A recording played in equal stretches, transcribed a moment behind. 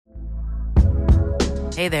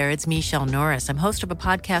Hey there, it's Michelle Norris. I'm host of a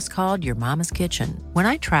podcast called Your Mama's Kitchen. When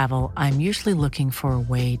I travel, I'm usually looking for a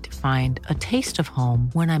way to find a taste of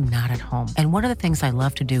home when I'm not at home. And one of the things I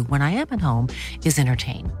love to do when I am at home is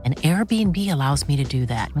entertain. And Airbnb allows me to do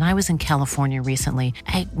that. When I was in California recently,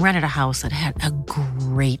 I rented a house that had a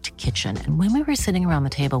great kitchen. And when we were sitting around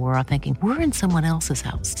the table, we were all thinking, we're in someone else's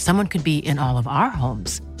house. Someone could be in all of our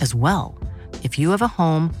homes as well. If you have a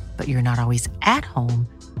home, but you're not always at home,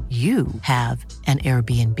 you have an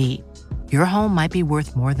Airbnb. Your home might be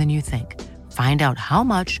worth more than you think. Find out how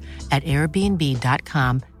much at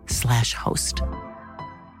airbnb.com/host.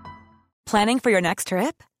 Planning for your next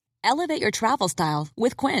trip? Elevate your travel style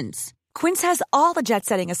with Quince. Quince has all the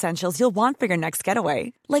jet-setting essentials you'll want for your next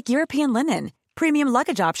getaway, like European linen, premium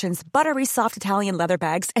luggage options, buttery soft Italian leather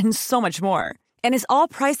bags, and so much more. And is all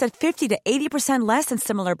priced at 50 to 80% less than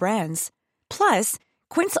similar brands. Plus,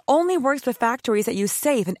 Quince only works with factories that use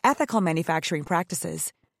safe and ethical manufacturing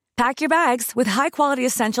practices. Pack your bags with high-quality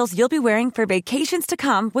essentials you'll be wearing for vacations to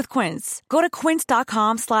come with Quince. Go to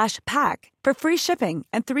quince.com/pack for free shipping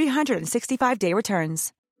and 365-day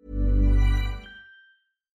returns.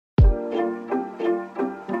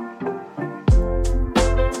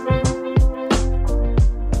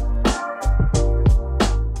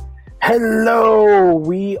 Hello,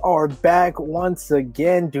 we are back once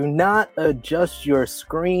again. Do not adjust your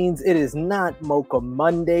screens. It is not Mocha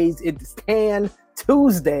Mondays. It is Tan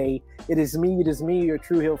Tuesday. It is me, your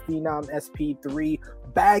True Hill Phenom SP3,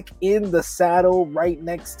 back in the saddle right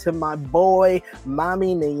next to my boy,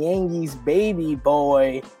 Mommy Nyangi's baby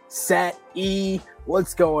boy, Sat E.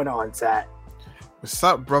 What's going on, Sat? What's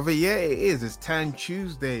up, brother? Yeah, it is. It's Tan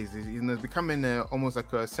Tuesdays. It's becoming almost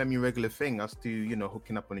like a semi-regular thing. Us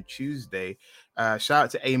hooking up on a Tuesday. Shout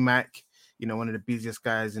out to AMAC, one of the busiest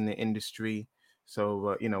guys in the industry.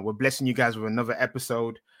 So, we're blessing you guys with another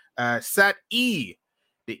episode. Sat E.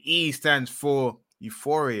 The E stands for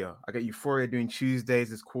Euphoria. I got Euphoria doing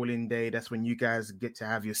Tuesdays. It's call-in day. That's when you guys get to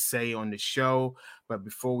have your say on the show. But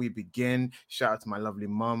before we begin, shout out to my lovely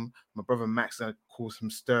mum. My brother Max going to cause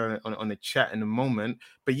some stir on the chat in a moment.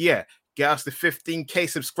 But yeah, get us to 15K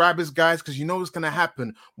subscribers, guys, because you know what's going to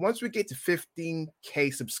happen. Once we get to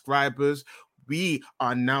 15K subscribers, we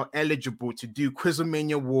are now eligible to do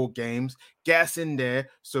Quizlemania War Games. Get us in there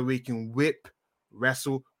so we can whip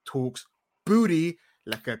Wrestle Talk's booty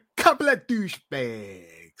like a couple of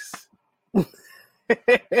douchebags. Let's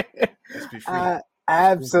be free.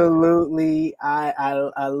 Absolutely.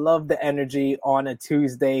 I love the energy on a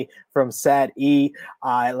Tuesday from Sad E.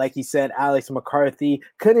 Like he said, Alex McCarthy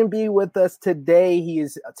couldn't be with us today. He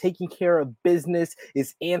is taking care of business.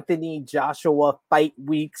 It's Anthony Joshua Fight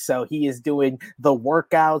Week, so he is doing the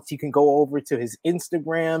workouts. You can go over to his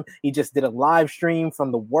Instagram. He just did a live stream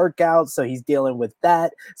from the workout, so he's dealing with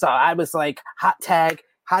that. So I was like, hot tag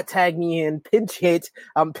me in, pinch hit.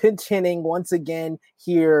 I'm pinch hitting once again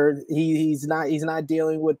here. He's not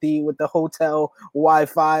dealing with the hotel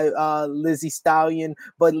Wi-Fi, Lizzie Stallion,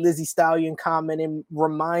 but Lizzie Stallion commenting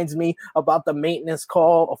reminds me about the maintenance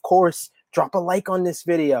call. Of course, drop a like on this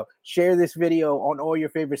video. Share this video on all your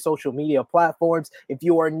favorite social media platforms. If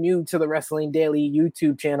you are new to the Wrestling Daily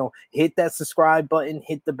YouTube channel, hit that subscribe button,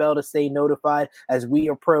 hit the bell to stay notified as we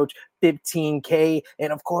approach 15K.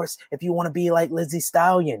 And of course, if you want to be like Lizzie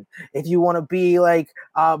Stallion, if you want to be like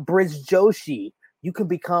Bridge Joshi, you can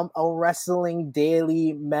become a Wrestling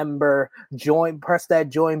Daily member. Press that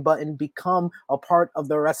join button, become a part of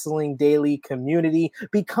the Wrestling Daily community,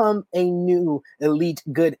 become a new elite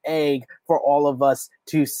good egg for all of us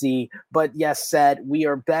to see. But yes, Sad, we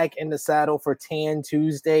are back in the saddle for Tan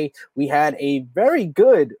Tuesday. We had a very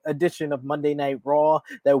good edition of Monday Night Raw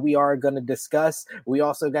that we are going to discuss. We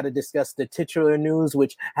also got to discuss the titular news,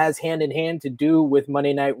 which has hand in hand to do with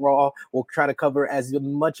Monday Night Raw. We'll try to cover as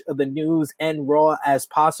much of the news and Raw as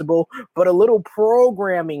possible. But a little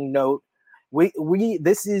programming note,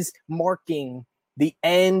 this is marking the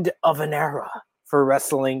end of an era for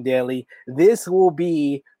Wrestling Daily. This will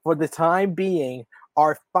be, for the time being,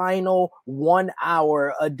 our final 1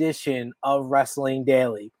 hour edition of Wrestling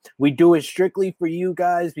Daily. We do it strictly for you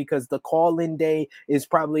guys because the call-in day is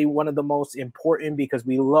probably one of the most important because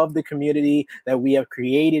we love the community that we have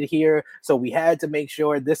created here. So we had to make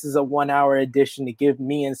sure this is a 1 hour edition to give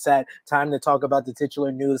me and Sat time to talk about the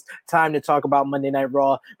titular news, time to talk about Monday Night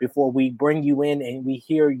Raw before we bring you in and we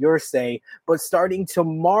hear your say. But starting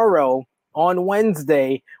tomorrow, on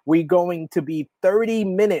Wednesday, we're going to be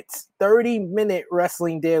 30-minute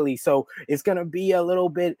Wrestling Daily. So it's going to be a little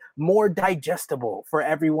bit more digestible for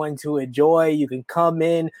everyone to enjoy. You can come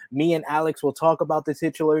in. Me and Alex will talk about the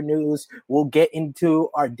titular news. We'll get into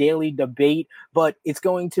our daily debate, but it's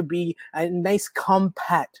going to be a nice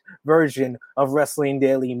compact version of Wrestling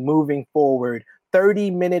Daily moving forward.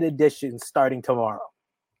 30-minute edition starting tomorrow.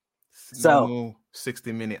 So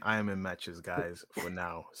 60-minute Ironman matches, guys, for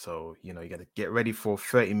now. So, you got to get ready for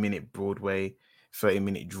 30-minute Broadway,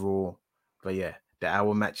 30-minute draw. But yeah, the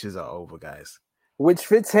hour matches are over, guys. Which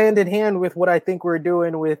fits hand in hand with what I think we're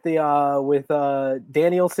doing with the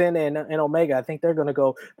Danielson and Omega. I think they're going to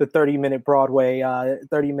go the 30-minute Broadway,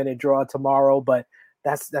 30-minute draw tomorrow. But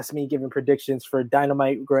that's me giving predictions for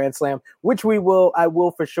Dynamite Grand Slam, which I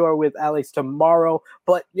will for sure with Alex tomorrow.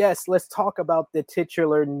 But yes, let's talk about the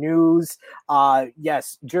titular news.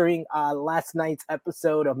 Yes, during last night's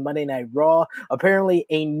episode of Monday Night Raw, apparently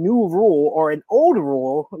a new rule, or an old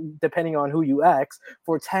rule, depending on who you ask,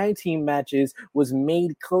 for tag team matches was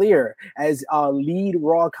made clear, as lead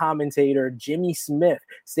Raw commentator Jimmy Smith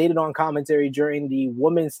stated on commentary during the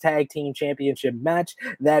Women's Tag Team Championship match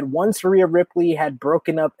that once Rhea Ripley had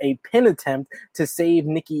broken up a pin attempt to save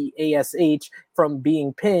Nikki ASH from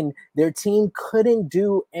being pinned, their team couldn't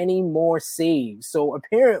do any more saves. So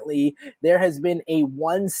apparently there has been a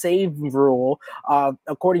one save rule.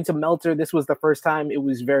 According to Meltzer, this was the first time it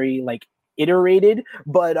was very iterated,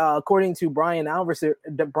 but according to Brian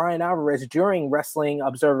Alvarez during Wrestling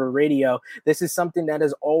Observer Radio, this is something that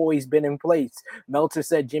has always been in place. Meltzer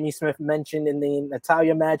said Jimmy Smith mentioned in the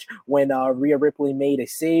Natalya match when Rhea Ripley made a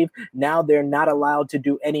save. Now they're not allowed to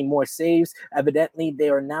do any more saves. Evidently, they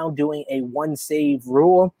are now doing a one save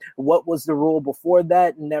rule. What was the rule before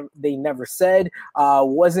that? They never said.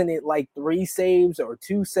 Wasn't it like 3 saves or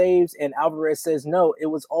 2 saves? And Alvarez says, no, it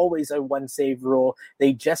was always a one save rule.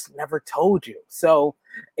 They just never told you. So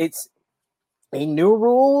it's a new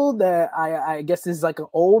rule that I guess is like an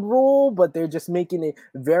old rule, but they're just making it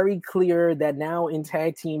very clear that now in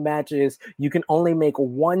tag team matches, you can only make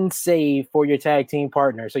one save for your tag team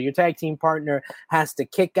partner. So your tag team partner has to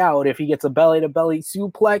kick out if he gets a belly-to-belly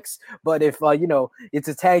suplex. But if, it's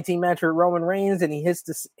a tag team match with Roman Reigns and he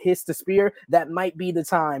hits the spear, that might be the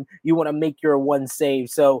time you want to make your one save.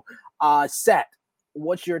 So, Seth,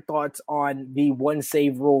 what's your thoughts on the one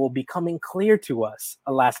save rule becoming clear to us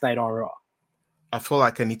last night on Raw? I feel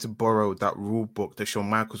like I need to borrow that rule book that Shawn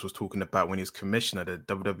Michaels was talking about when he was commissioner, the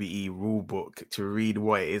WWE rule book, to read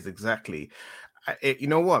what it is exactly. You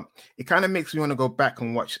know what? It kind of makes me want to go back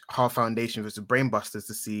and watch Hart Foundation versus Brainbusters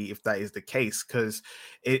to see if that is the case, because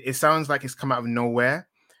it sounds like it's come out of nowhere.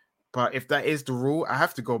 But if that is the rule, I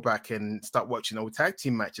have to go back and start watching old tag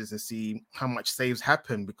team matches and see how much saves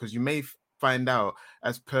happen, because you may find out,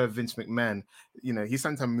 as per Vince McMahon, he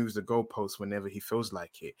sometimes moves the goalposts whenever he feels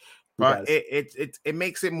like it. But it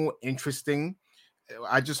makes it more interesting.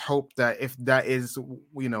 I just hope that if that is,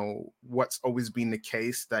 what's always been the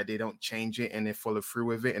case, that they don't change it and they follow through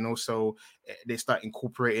with it. And also they start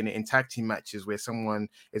incorporating it in tag team matches where someone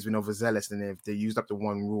has been overzealous and if they used up the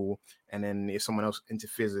one rule, and then if someone else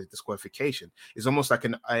interferes with disqualification, it's almost like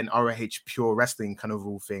an ROH pure wrestling kind of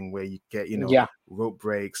rule thing where you get, rope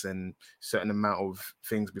breaks and certain amount of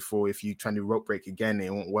things before, if you try to rope break again, it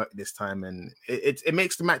won't work this time. And it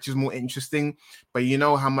makes the matches more interesting, but you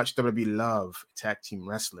know how much WWE love tag team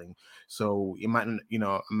wrestling. So it might,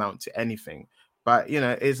 amount to anything. But,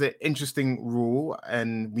 it's an interesting rule,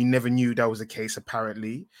 and we never knew that was the case,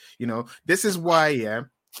 apparently. This is why,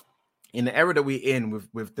 in the era that we're in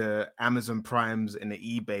with the Amazon Primes and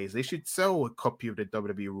the eBays, they should sell a copy of the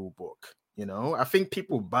WWE rule book. I think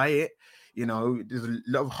people buy it. There's a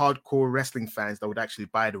lot of hardcore wrestling fans that would actually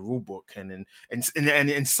buy the rule book and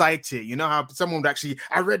cite it. How someone would actually,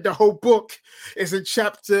 I read the whole book. It's in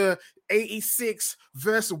chapter 86,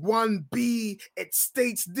 verse 1b. It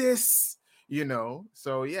states this.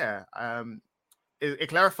 So yeah, it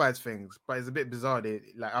clarifies things, but it's a bit bizarre that,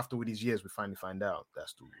 after all these years, we finally find out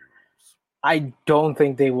that's the rules. I don't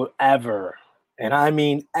think they will ever, and I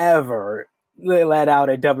mean ever, let out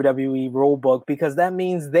a WWE rule book, because that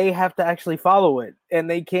means they have to actually follow it, and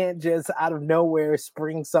they can't just out of nowhere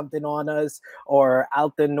spring something on us or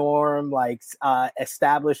out the norm,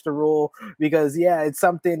 establish the rule, because it's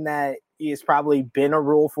something that it's probably been a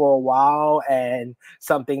rule for a while, and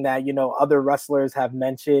something that other wrestlers have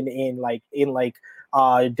mentioned in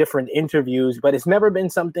different interviews, but it's never been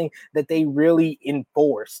something that they really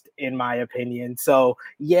enforced, in my opinion. So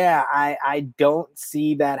yeah, I don't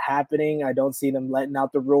see that happening. I don't see them letting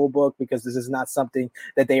out the rule book because this is not something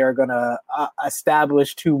that they are going to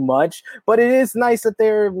establish too much, but it is nice that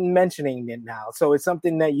they're mentioning it now. So it's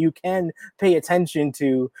something that you can pay attention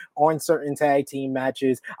to on certain tag team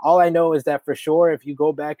matches. All I know is that for sure, if you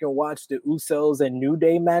go back and watch the Usos and New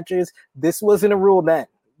Day matches, this wasn't a rule then.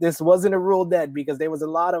 This wasn't a rule then because there was a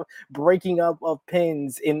lot of breaking up of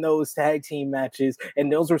pins in those tag team matches.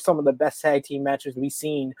 And those were some of the best tag team matches we've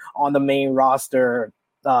seen on the main roster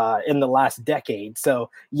in the last decade. So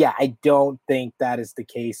yeah, I don't think that is the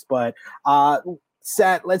case, but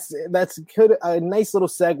Sat, that's good. A nice little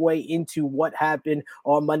segue into what happened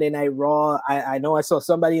on Monday Night Raw. I know I saw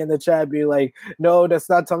somebody in the chat be like, "No, that's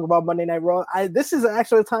not talking about Monday Night Raw." This is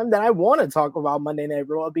actually a time that I want to talk about Monday Night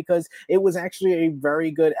Raw because it was actually a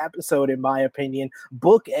very good episode, in my opinion.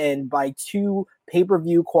 Bookend by two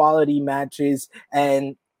pay-per-view quality matches,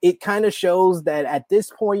 and it kind of shows that at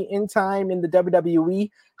this point in time in the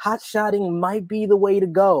WWE, hot-shotting might be the way to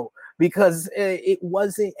go. Because it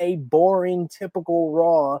wasn't a boring, typical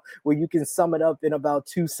Raw where you can sum it up in about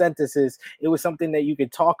 2 sentences. It was something that you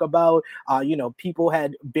could talk about. People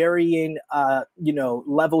had varying,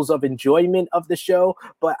 levels of enjoyment of the show.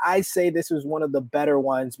 But I say this was one of the better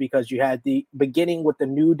ones because you had the beginning with the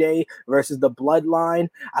New Day versus the Bloodline.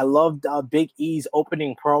 I loved Big E's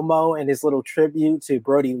opening promo and his little tribute to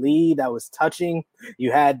Brody Lee. That was touching.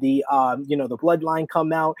 You had the Bloodline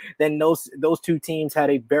come out. Then those two teams had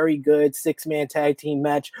a very good 6-man tag team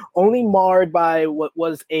match, only marred by what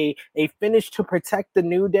was a finish to protect the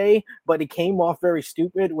New Day, but it came off very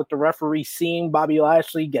stupid with the referee seeing Bobby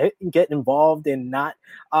Lashley get involved and not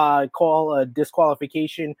call a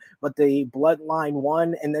disqualification, but the Bloodline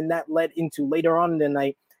won, and then that led into later on in the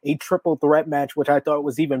night a triple threat match, which I thought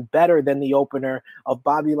was even better than the opener of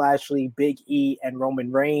Bobby Lashley, Big E, and Roman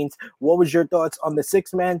Reigns. What was your thoughts on the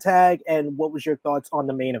 6-man tag, and what was your thoughts on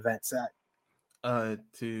the main event, Seth?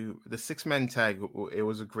 To the 6-man tag, it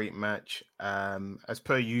was a great match. As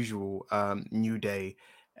per usual, New Day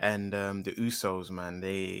and the Usos, man,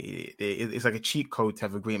 it's like a cheat code to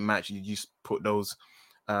have a great match. You just put those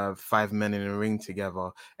 5 men in a ring together,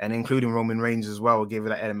 and including Roman Reigns as well, gave it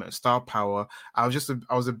that element of star power. I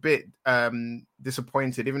was a bit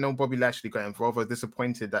disappointed, even though Bobby Lashley got involved. I was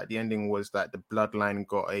disappointed that the ending was that the Bloodline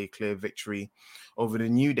got a clear victory over the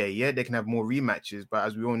New Day. Yeah, they can have more rematches, but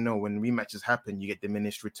as we all know, when rematches happen, you get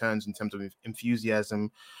diminished returns in terms of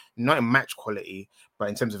enthusiasm, not in match quality, but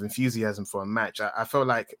in terms of enthusiasm for a match. I felt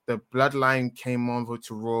like the Bloodline came over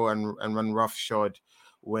to Raw and run roughshod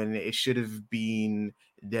when it should have been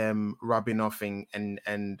them rubbing off and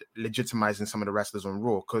legitimizing some of the wrestlers on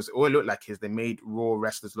Raw, because all it looked like is they made Raw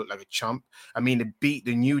wrestlers look like a chump. I mean, they beat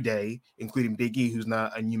the New Day, including Big E, who's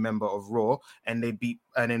now a new member of Raw, and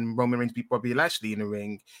then Roman Reigns beat Bobby Lashley in the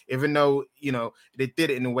ring, even though, they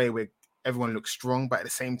did it in a way where everyone looks strong, but at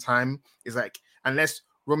the same time, it's like, unless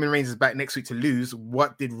Roman Reigns is back next week to lose,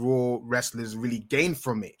 what did Raw wrestlers really gain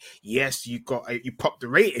from it? Yes, you popped the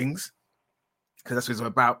ratings, because that's what it's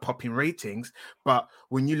about, popping ratings. But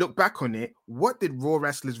when you look back on it, what did Raw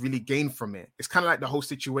wrestlers really gain from it? It's kind of like the whole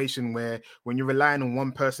situation where when you're relying on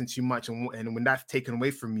one person too much and when that's taken away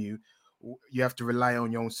from you, you have to rely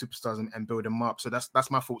on your own superstars and build them up. So that's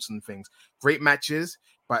my thoughts on things. Great matches,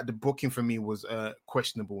 but the booking for me was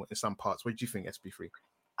questionable in some parts. What do you think, SB3?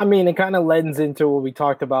 I mean, it kind of lends into what we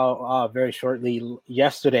talked about very shortly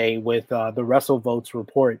yesterday with the WrestleVotes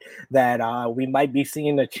report that we might be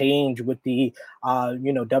seeing a change with the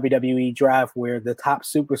WWE draft where the top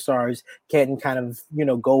superstars can kind of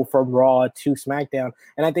go from Raw to SmackDown,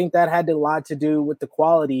 and I think that had a lot to do with the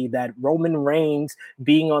quality that Roman Reigns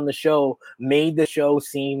being on the show made the show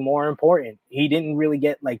seem more important. He didn't really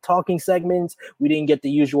get like talking segments. We didn't get the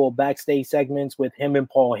usual backstage segments with him and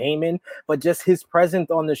Paul Heyman, but just his presence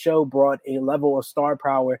on the show brought a level of star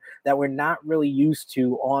power that we're not really used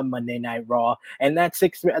to on Monday Night Raw. And that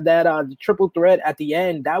triple threat at the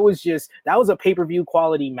end, that was a pay-per-view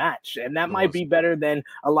quality match, and that might be better than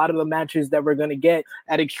a lot of the matches that we're going to get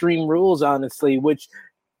at Extreme Rules, honestly, which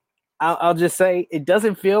I'll just say it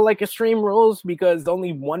doesn't feel like Extreme Rules because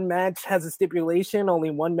only one match has a stipulation. Only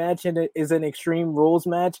one match is an Extreme Rules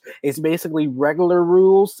match. It's basically regular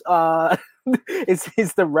rules.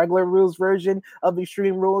 It's the regular rules version of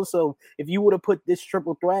Extreme Rules. So if you would have put this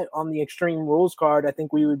triple threat on the Extreme Rules card, I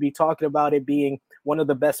think we would be talking about it being one of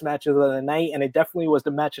the best matches of the night, and it definitely was the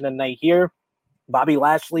match of the night here. Bobby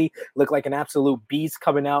Lashley looked like an absolute beast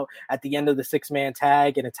coming out at the end of the 6-man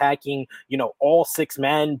tag and attacking, all 6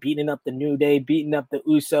 men, beating up the New Day, beating up the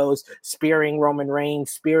Usos, spearing Roman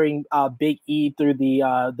Reigns, spearing Big E through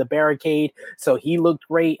the barricade. So he looked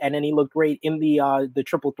great, and then he looked great in the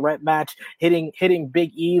triple threat match, hitting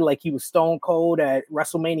Big E like he was Stone Cold at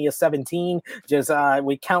WrestleMania 17, just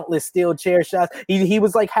with countless steel chair shots. He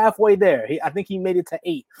was like halfway there. I think he made it to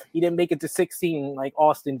 8. He didn't make it to 16 like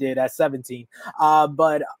Austin did at 17.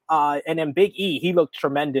 And then Big E, he looked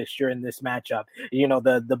tremendous during this matchup.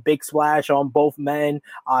 The big splash on both men.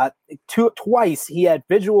 Twice he had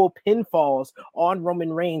visual pinfalls on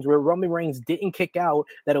Roman Reigns where Roman Reigns didn't kick out,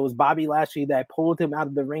 that it was Bobby Lashley that pulled him out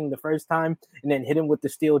of the ring the first time and then hit him with the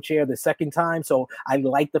steel chair the second time. So I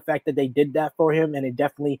like the fact that they did that for him, and it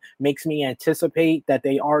definitely makes me anticipate that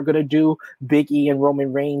they are going to do Big E and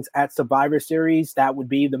Roman Reigns at Survivor Series. That would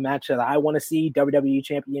be the match that I want to see, WWE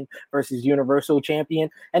Champion versus Universal Champion.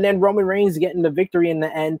 And then Roman Reigns getting the victory in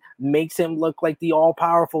the end makes him look like the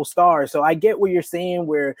all-powerful star. So I get what you're saying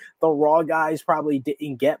where the Raw guys probably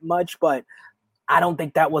didn't get much, but I don't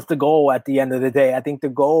think that was the goal at the end of the day. I think the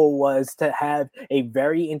goal was to have a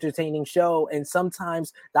very entertaining show, and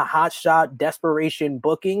sometimes the hotshot desperation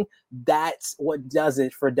booking, that's what does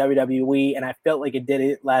it for WWE, and I felt like it did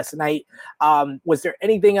it last night. Was there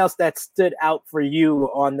anything else that stood out for you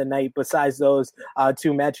on the night besides those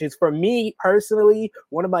 2 matches? For me personally,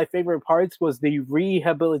 one of my favorite parts was the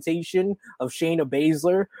rehabilitation of Shayna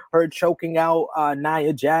Baszler, her choking out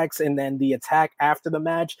Nia Jax, and then the attack after the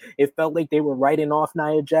match. It felt like they were writing off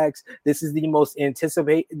Nia Jax. This is the most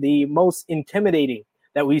intimidating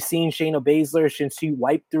that we've seen Shayna Baszler since she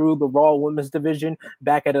wiped through the Raw Women's Division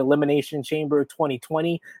back at Elimination Chamber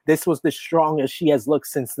 2020. This was the strongest she has looked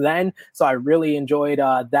since then. So I really enjoyed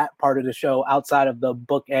that part of the show outside of the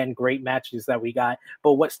bookend great matches that we got.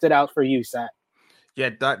 But what stood out for you, Sat? Yeah,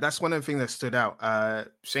 that's one of the things that stood out.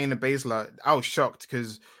 Shayna Baszler, I was shocked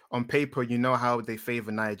because on paper, you know how they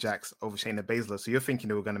favor Nia Jax over Shayna Baszler. So you're thinking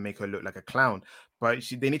they were going to make her look like a clown. But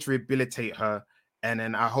they need to rehabilitate her. And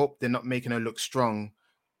then I hope they're not making her look strong.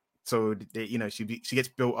 So, she gets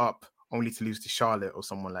built up only to lose to Charlotte or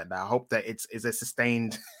someone like that. I hope that it's a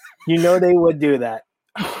sustained... They would do that.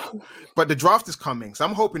 But the draft is coming. So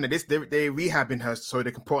I'm hoping that they're rehabbing her so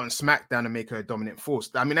they can put on SmackDown and make her a dominant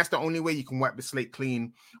force. I mean, that's the only way you can wipe the slate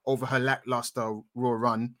clean over her lackluster Raw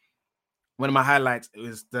run. One of my highlights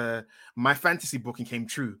is my fantasy booking came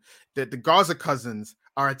true. The Garza cousins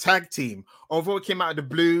are a tag team. Although it came out of the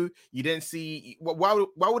blue, you didn't see. Well,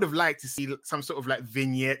 I would have liked to see some sort of like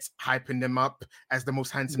vignettes hyping them up as the most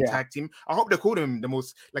handsome tag team. I hope they call them the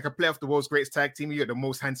most, like a player of the world's greatest tag team. You're the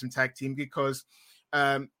most handsome tag team because,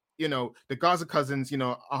 the Garza cousins,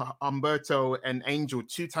 Humberto and Angel,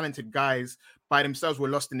 2 talented guys by themselves were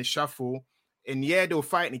lost in the shuffle. And yeah, they were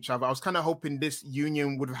fighting each other. I was kind of hoping this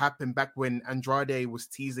union would have happened back when Andrade was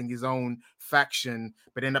teasing his own faction,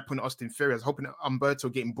 but ended up putting Austin Theory. I was hoping that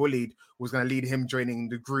Humberto getting bullied was going to lead him joining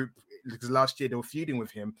the group because last year they were feuding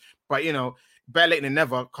with him. But, better late than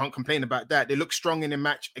never. Can't complain about that. They look strong in the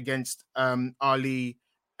match against Ali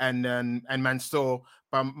and Mansoor.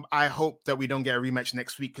 But I hope that we don't get a rematch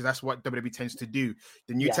next week because that's what WWE tends to do.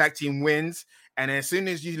 The new tag team wins, and as soon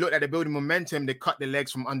as you look at the building momentum, they cut the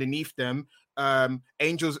legs from underneath them.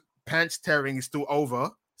 Angel's pants tearing is still over,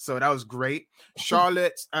 so that was great.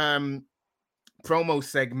 Charlotte's promo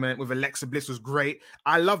segment with Alexa Bliss was great.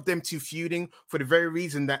 I love them 2 feuding for the very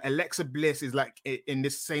reason that Alexa Bliss is like in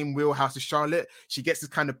this same wheelhouse as Charlotte. She gets this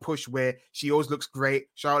kind of push where she always looks great.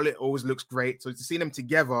 Charlotte always looks great. So to see them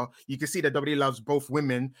together, you can see that WWE loves both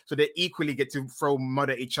women. So they equally get to throw mud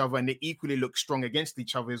at each other and they equally look strong against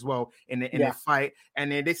each other as well in a fight.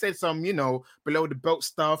 And then they said some, below the belt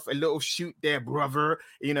stuff, a little shoot there, brother,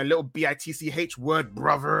 a little BITCH word,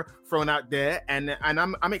 brother, thrown out there. And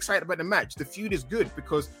I'm excited about the match. The feud is good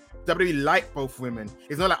because WWE like both women.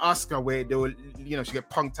 It's not like Asuka where they will, she get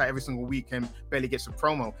punked out every single week and barely gets a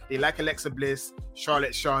promo. They like Alexa Bliss,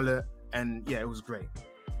 Charlotte, and yeah, it was great.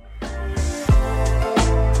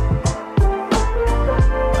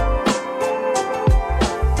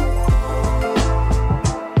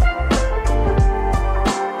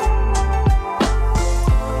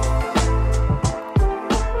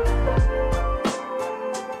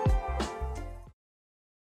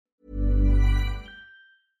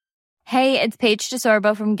 Hey, it's Paige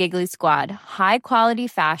DeSorbo from Giggly Squad. High quality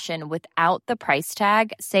fashion without the price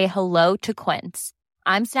tag. Say hello to Quince.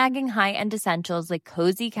 I'm snagging high-end essentials like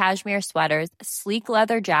cozy cashmere sweaters, sleek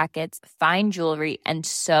leather jackets, fine jewelry, and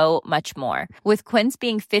so much more. With Quince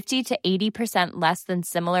being 50 to 80% less than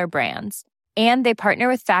similar brands. And they partner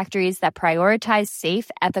with factories that prioritize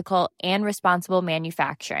safe, ethical, and responsible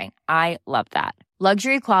manufacturing. I love that.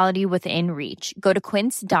 Luxury quality within reach. Go to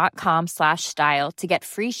quince.com/style to get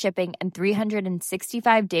free shipping and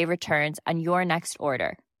 365-day returns on your next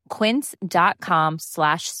order.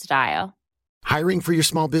 Quince.com/style. Hiring for your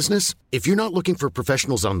small business? If you're not looking for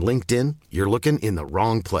professionals on LinkedIn, you're looking in the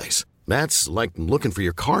wrong place. That's like looking for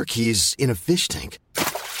your car keys in a fish tank.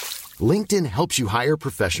 LinkedIn helps you hire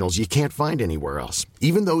professionals you can't find anywhere else,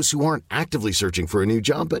 even those who aren't actively searching for a new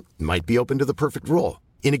job but might be open to the perfect role.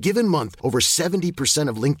 In a given month, over 70%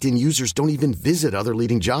 of LinkedIn users don't even visit other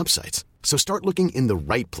leading job sites. So start looking in the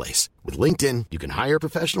right place. With LinkedIn, you can hire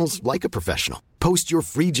professionals like a professional. Post your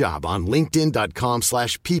free job on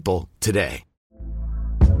linkedin.com/people today.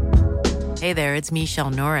 Hey there, it's Michelle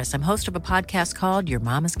Norris. I'm host of a podcast called Your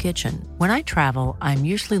Mama's Kitchen. When I travel, I'm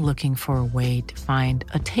usually looking for a way to find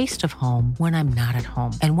a taste of home when I'm not at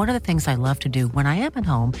home. And one of the things I love to do when I am at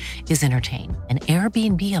home is entertain. And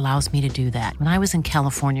Airbnb allows me to do that. When I was in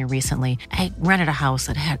California recently, I rented a house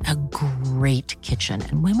that had a great kitchen.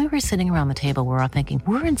 And when we were sitting around the table, we're all thinking,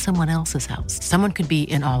 we're in someone else's house. Someone could be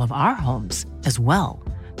in all of our homes as well.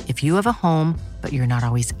 If you have a home, but you're not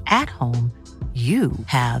always at home, you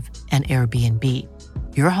have an Airbnb.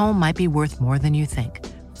 Your home might be worth more than you think.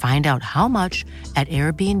 Find out how much at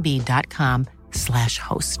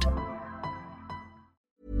airbnb.com/host.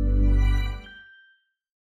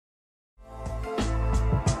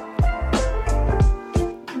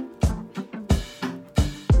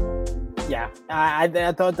 Yeah,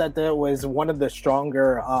 I thought that was one of the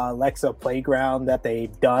stronger Alexa Playground that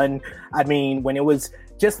they've done. I mean, when it was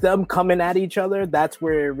just them coming at each other, that's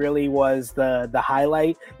where it really was the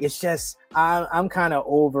highlight. It's just I'm kind of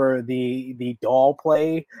over the doll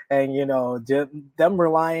play and, you know, them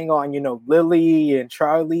relying on, you know, Lily and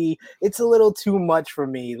Charlie. It's a little too much for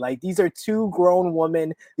me. Like, these are two grown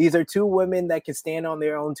women. These are two women that can stand on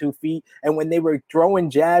their own 2 feet. And when they were throwing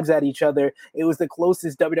jabs at each other, it was the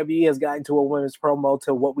closest WWE has gotten to a women's promo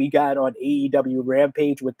to what we got on AEW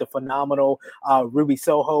Rampage with the phenomenal Ruby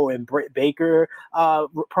Soho and Britt Baker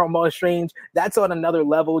promo exchange. That's on another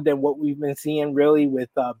level than what we've been seeing really with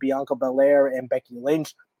Bianca Belair and Becky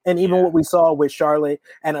Lynch, and even what we saw with Charlotte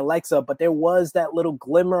and Alexa. But there was that little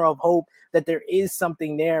glimmer of hope that there is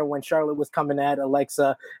something there when Charlotte was coming at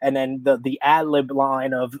Alexa, and then the ad-lib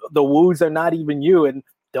line of "the woos are not even you," and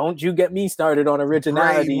 "don't you get me started on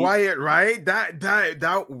originality." Bray Wyatt, right? That.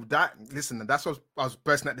 Listen, that's what I was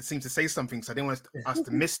bursting at the seam to say something, so I didn't want us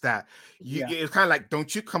to miss that. It's kind of like,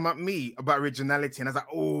 "Don't you come at me about originality," and I was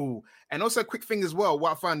like, "Oh." And also a quick thing as well,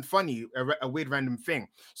 what I found funny, a weird random thing.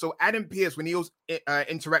 So Adam Pearce, when he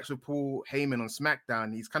interacts with Paul Heyman on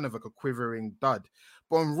SmackDown, he's kind of like a quivering dud.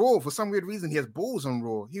 But on Raw, for some weird reason, he has balls on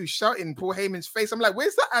Raw. He was shouting in Paul Heyman's face. I'm like,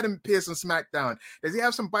 where's that Adam Pearce on SmackDown? Does he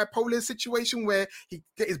have some bipolar situation where he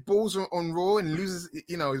get his balls on Raw and loses,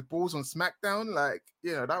 you know, his balls on SmackDown? Like,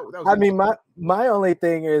 you know, that was. I mean, my only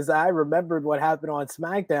thing is I remembered what happened on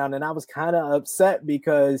SmackDown, and I was kind of upset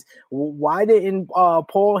because why didn't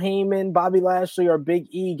Paul Heyman, Bobby Lashley, or Big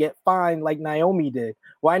E get fined like Naomi did?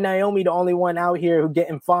 Why Naomi the only one out here who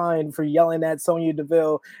getting fined for yelling at Sonya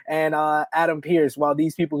Deville and Adam Pearce, while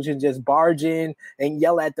these people should just barge in and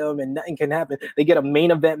yell at them and nothing can happen? They get a main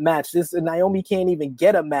event match. Naomi can't even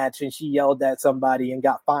get a match, and she yelled at somebody and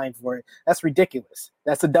got fined for it. That's ridiculous.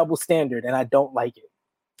 That's a double standard, and I don't like it.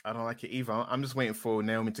 I don't like it either. I'm just waiting for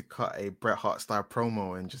Naomi to cut a Bret Hart style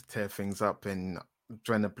promo and just tear things up and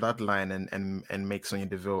join the bloodline and make Sonya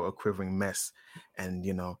Deville a quivering mess. And,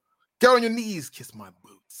 you know, get on your knees, kiss my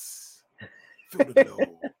boots. Feel the glow.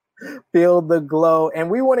 Feel the glow.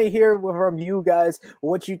 And we want to hear from you guys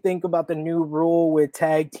what you think about the new rule with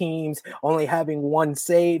tag teams only having one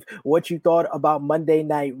save, what you thought about Monday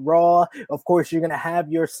Night Raw. Of course, you're going to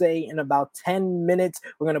have your say in about 10 minutes.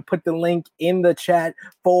 We're going to put the link in the chat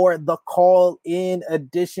for the call-in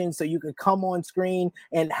edition so you can come on screen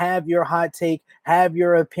and have your hot take, have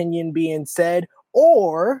your opinion being said,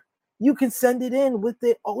 or you can send it in with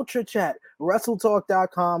the Ultra Chat,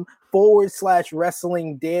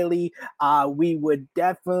 WrestleTalk.com/wrestling daily. We would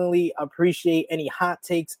definitely appreciate any hot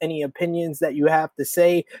takes, any opinions that you have to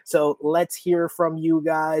say. So let's hear from you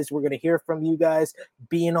guys. We're going to hear from you guys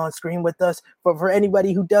being on screen with us. But for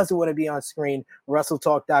anybody who doesn't want to be on screen,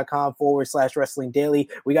 WrestleTalk.com/wrestling daily.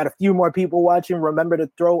 We got a few more people watching. Remember to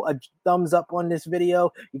throw a thumbs up on this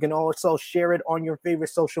video. You can also share it on your favorite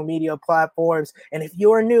social media platforms. And if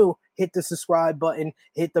you're new, hit the subscribe button,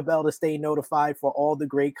 hit the bell to stay notified for all the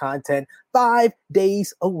great content. 5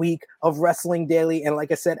 days a week of Wrestling Daily. And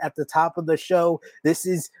like I said at the top of the show, this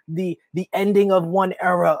is the ending of one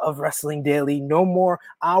era of Wrestling Daily. No more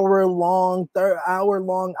hour-long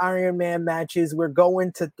Iron Man matches. We're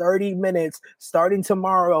going to 30 minutes starting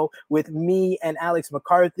tomorrow with me and Alex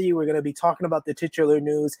McCarthy. We're going to be talking about the titular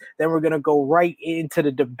news. Then we're going to go right into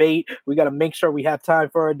the debate. We got to make sure we have time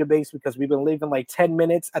for our debates because we've been leaving like 10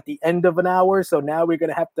 minutes at the end of an hour. So now we're going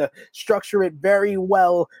to have to structure it very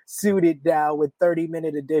well suited now with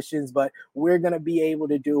 30-minute editions, but we're going to be able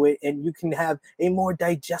to do it, and you can have a more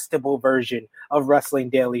digestible version of Wrestling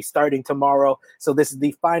Daily starting tomorrow. So this is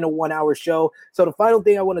the final 1 hour show. So the final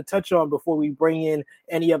thing I want to touch on before we bring in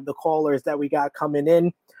any of the callers that we got coming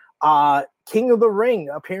in, King of the Ring,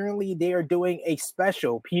 apparently they are doing a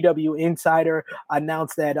special. PW Insider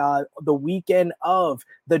announced that the weekend of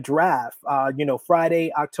the draft,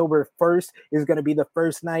 Friday, October 1st is going to be the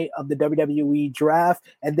first night of the WWE draft.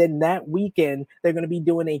 And then that weekend, they're going to be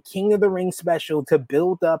doing a King of the Ring special to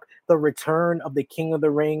build up the return of the King of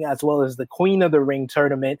the Ring as well as the Queen of the Ring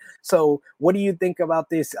tournament. So what do you think about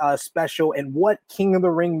this special, and what King of the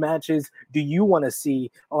Ring matches do you want to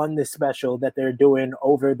see on this special that they're doing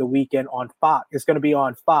over the weekend on Fox? It's going to be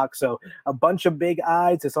on Fox, so a bunch of big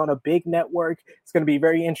eyes. It's on a big network. It's going to be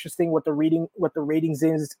very interesting what the ratings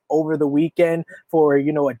is over the weekend for a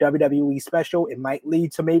WWE special. It might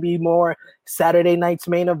lead to maybe more Saturday night's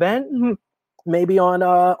main event. Maybe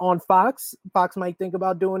on Fox. Fox might think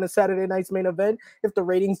about doing a Saturday night's main event if the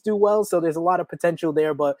ratings do well. So there's a lot of potential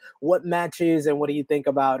there. But what matches and what do you think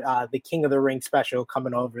about the King of the Ring special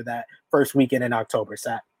coming over that first weekend in October,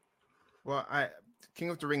 Sat? Well, King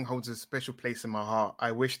of the Ring holds a special place in my heart.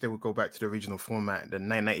 I wish they would go back to the original format, the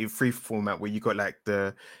 1993 format, where you got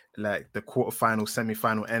the quarterfinal,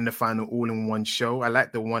 semi-final, and the final all in one show. I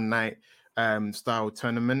like the one night style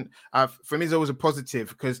tournament. For me, it's always a positive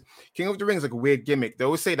because King of the Ring is like a weird gimmick. They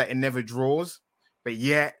always say that it never draws, but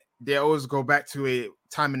yet they always go back to it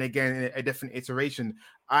time and again in a different iteration.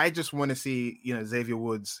 I just want to see Xavier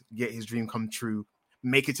Woods get his dream come true,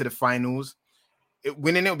 make it to the finals.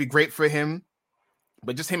 Winning it would be great for him.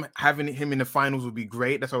 But just having him in the finals would be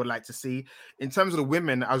great. That's what I would like to see. In terms of the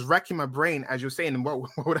women, I was racking my brain as you're saying, what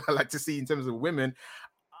would I like to see in terms of women?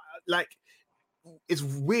 It's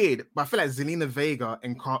weird, but I feel like Zelina Vega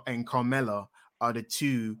and Carmella are the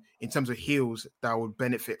two in terms of heels that would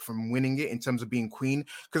benefit from winning it in terms of being queen.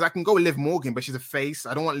 Because I can go with Liv Morgan, but she's a face.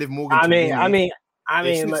 I don't want Liv Morgan to win it.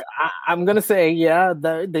 I'm gonna say, yeah,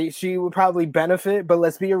 she would probably benefit, but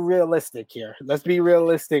let's be realistic here. Let's be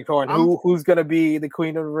realistic on who's gonna be the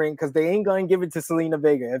Queen of the Ring, because they ain't gonna give it to Zelina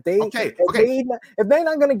Vega. If they're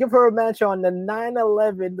not gonna give her a match on the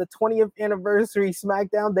 9/11, the 20th anniversary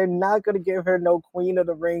SmackDown, they're not gonna give her no Queen of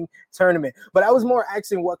the Ring tournament. But I was more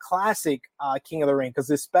asking what classic King of the Ring, because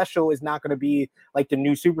this special is not gonna be like the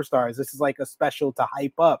new superstars. This is like a special to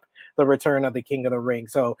hype up the return of the King of the Ring.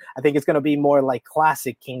 So I think it's gonna be more like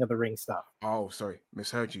classic King of the Ring stuff. Oh, sorry,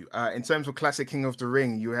 misheard you. In terms of classic King of the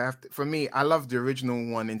Ring, you have to, for me, I love the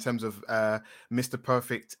original one in terms of Mr.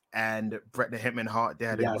 Perfect and Bret the Hitman Hart. They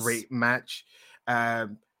had a great match. Bret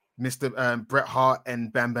Hart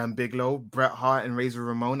and Bam Bam Bigelow, Bret Hart and Razor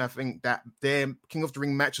Ramon. I think that their King of the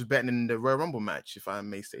Ring match was better than the Royal Rumble match, if I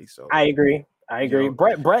may say so. I agree.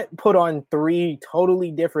 Bret put on 3 totally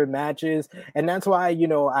different matches, and that's why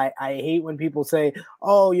I hate when people say,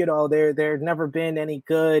 "Oh, there's never been any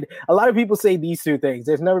good." A lot of people say these two things: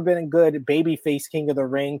 "There's never been a good babyface King of the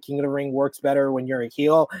Ring. King of the Ring works better when you're a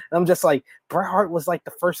heel." And I'm just like, Bret Hart was like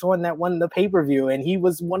the first one that won the pay-per-view, and he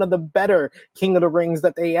was one of the better King of the Rings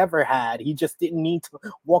that they ever had. He just didn't need to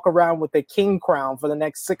walk around with the king crown for the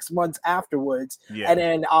next 6 months afterwards. Yeah. And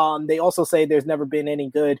then they also say there's never been any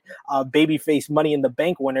good babyface Money in the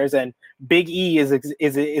Bank winners, and Big E is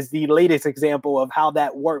the latest example of how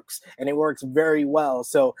that works, and it works very well.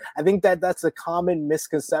 So I think that's a common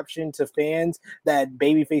misconception to fans, that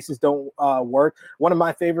baby faces don't work. One of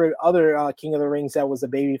my favorite other King of the Rings that was a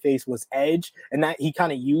baby face was Edge, and that he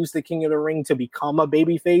kind of used the King of the Ring to become a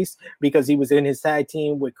baby face because he was in his tag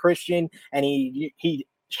team with Christian, and he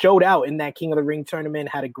showed out in that King of the Ring tournament,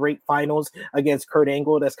 had a great finals against Kurt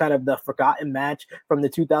Angle. That's kind of the forgotten match from the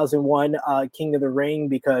 2001 King of the Ring,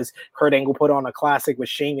 because Kurt Angle put on a classic with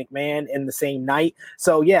Shane McMahon in the same night.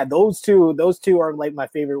 So yeah, those two are like my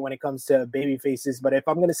favorite when it comes to baby faces. But if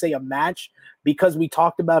I'm going to say a match, because we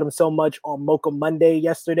talked about him so much on Mocha Monday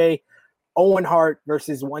yesterday, Owen Hart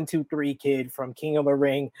versus 1-2-3 Kid from King of the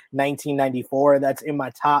Ring 1994. That's in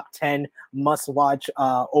my top 10 must-watch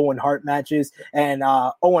Owen Hart matches. And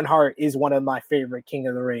Owen Hart is one of my favorite King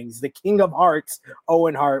of the Rings. The King of Hearts,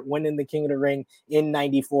 Owen Hart, winning the King of the Ring in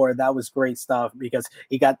 94. That was great stuff because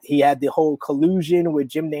he had the whole collusion with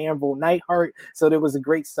Jim the Anvil Neidhart. So there was a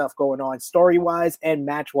great stuff going on story-wise and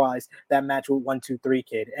match-wise, that match with 1-2-3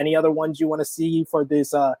 Kid. Any other ones you want to see for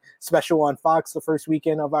this special on Fox the first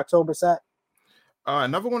weekend of October, Sat?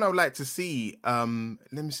 Another one I would like to see, let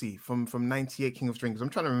me see, from 98 King of Strings. I'm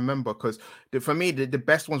trying to remember because for me, the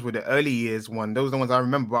best ones were the early years one. Those are the ones I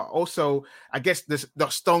remember. But also, I guess the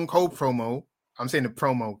Stone Cold promo, I'm saying the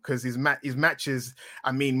promo because his matches,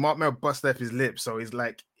 I mean, Mark Merrill bust left his lips. So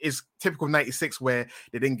it's typical 96 where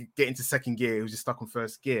they didn't get into second gear. It was just stuck on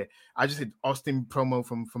first gear. I just did Austin promo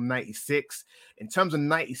from 96. In terms of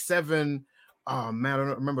 97, oh man, I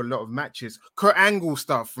don't remember a lot of matches. Kurt Angle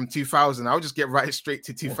stuff from 2000. I'll just get right straight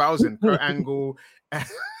to 2000. Kurt Angle.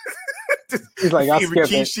 He's like, I'll skip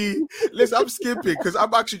it. Listen, I'm skipping because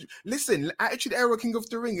I'm actually Attitude Era King of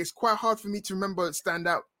the Ring. It's quite hard for me to remember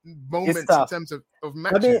standout moments in terms of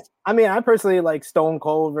matches. I mean, I personally like Stone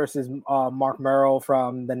Cold versus Mark Merrill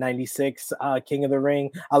from the 96 King of the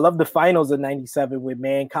Ring. I love the finals of 97 with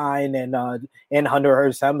Mankind and Hunter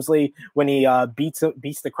Hearst Helmsley when he beats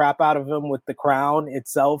the crap out of him with the crown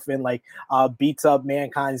itself and beats up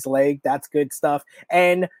Mankind's leg. That's good stuff.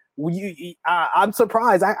 And I'm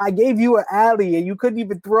surprised. I gave you an alley and you couldn't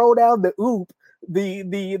even throw down the oop.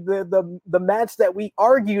 The match that we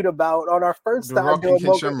argued about on our first time Rock doing and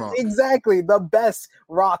Ken Shamrock. Exactly, the best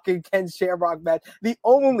Rock and Ken Shamrock match, the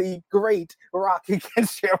only great Rock and Ken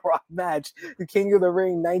Shamrock match, the King of the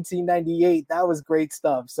Ring 1998. That was great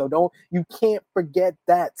stuff. So you can't forget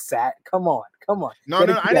that, Sat. Come on. No,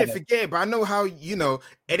 I didn't forget, but I know how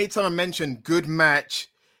anytime I mention good match,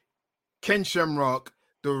 Ken Shamrock,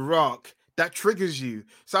 The Rock, that triggers you.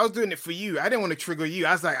 So I was doing it for you. I didn't want to trigger you.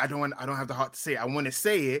 I was like, I don't have the heart to say it. I want to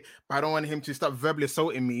say it, but I don't want him to start verbally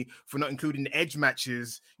assaulting me for not including the Edge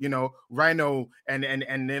matches, Rhino and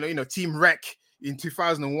Team Wreck in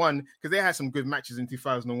 2001, because they had some good matches in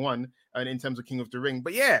 2001 and in terms of King of the Ring.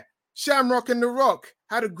 But yeah, Shamrock and The Rock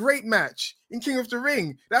had a great match in King of the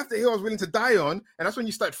Ring. That's the hill I was willing to die on, and that's when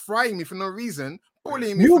you start frying me for no reason.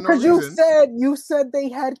 You said they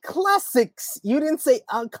had classics. You didn't say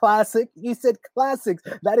a classic. You said classics.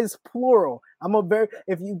 That is plural.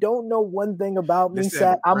 If you don't know one thing about me,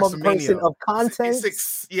 Sat, I'm a person of content.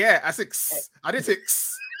 Yeah, I did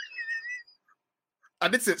six.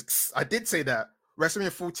 I did say that.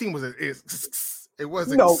 WrestleMania 14 was it was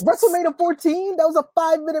WrestleMania 14. That was a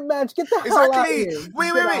 5-minute match. Get the hell out of here.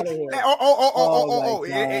 Wait.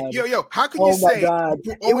 Yo. How can you say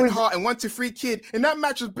Owen Hart and 1-2-3 Kid? And that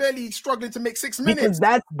match was barely struggling to make 6 minutes.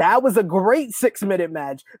 Because that was a great 6-minute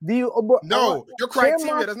match. Your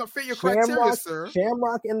criteria does not fit your criteria, sir.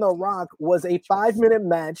 Shamrock and The Rock was a 5-minute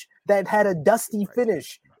match that had a dusty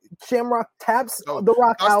finish. Shamrock taps The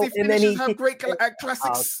Rock out, and then he have great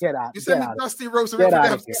classics. Get out! You send Dusty Rose Get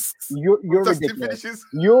out of here. You're ridiculous. Finishes.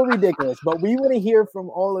 You're ridiculous. But we want to hear from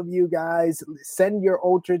all of you guys. Send your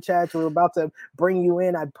Ultra chats. We're about to bring you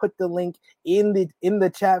in. I put the link in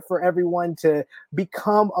the chat for everyone to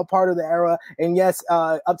become a part of the era. And yes,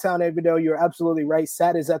 Uptown Evido, you're absolutely right.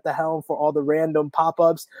 Sat is at the helm for all the random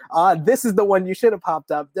pop-ups. This is the one you should have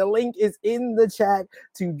popped up. The link is in the chat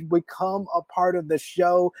to become a part of the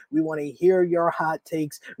show. We want to hear your hot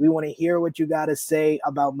takes. We want to hear what you got to say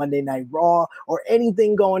about Monday Night Raw or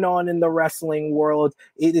anything going on in the wrestling world.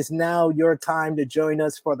 It is now your time to join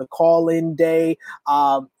us for the call-in day.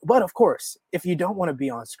 But of course, if you don't want to be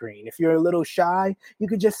on screen, if you're a little shy, you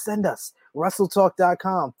could just send us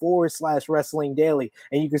WrestleTalk.com/Wrestling Daily.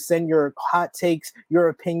 And you can send your hot takes, your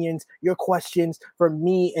opinions, your questions for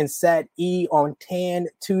me and Sat E on Tan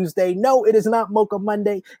Tuesday. No, it is not Mocha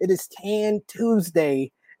Monday. It is Tan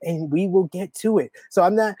Tuesday. And we will get to it. So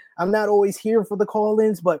I'm not always here for the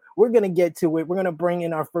call-ins, but we're gonna get to it. We're gonna bring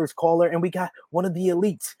in our first caller, and we got one of the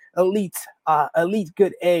elite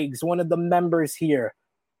good eggs, one of the members here,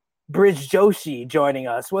 Briz Joshi, joining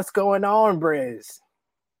us. What's going on, Briz?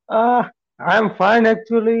 I'm fine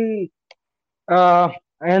actually. I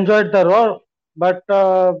enjoyed the Raw, but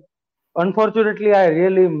unfortunately, I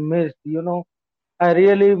really missed. I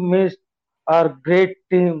really missed our great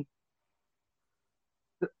team.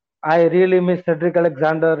 I really miss Cedric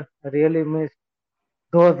Alexander. I really miss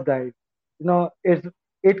those guys.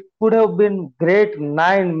 It could have been great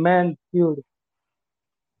 9-man feud.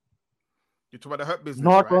 You're talking about the Hurt Business,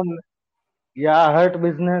 Not right? only, Hurt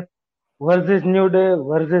Business versus New Day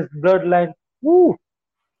versus Bloodline. Woo!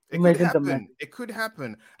 It could happen. It could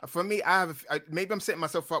happen. For me, maybe I'm setting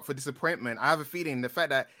myself up for disappointment. I have a feeling the fact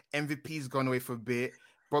that MVP's gone away for a bit,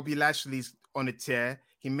 Bobby Lashley's on a tear.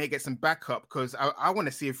 He may get some backup because I want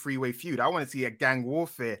to see a three-way feud. I want to see a gang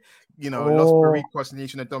warfare. Los Barricos,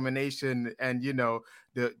 Nation of Domination, and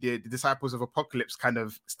the Disciples of Apocalypse kind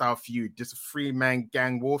of style feud. Just a three-man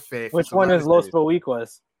gang warfare. Which one is Los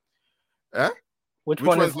Barricos? Huh? Which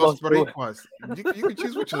one is Los Barricos? You can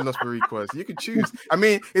choose which one is Los Barricos. You can choose. I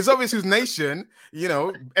mean, it's obvious who's Nation.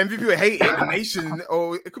 MVP will hate it. The Nation,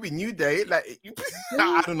 or it could be New Day. Like,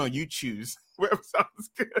 I don't know. You choose. Whatever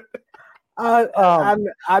sounds good.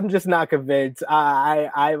 I'm just not convinced.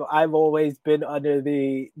 I've always been under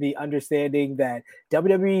the understanding that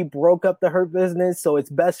WWE broke up the Hurt Business, so it's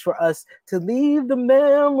best for us to leave the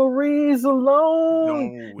memories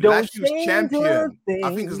alone. No, Lashley was champion.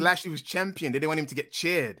 I think because Lashley was champion, they didn't want him to get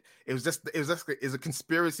cheered. It was a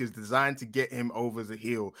conspiracy. It was designed to get him over as a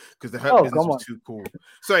heel because the Hurt Business was too cool.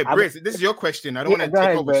 Sorry, Britt, this is your question. I don't want to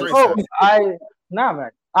take over. Sorry, man.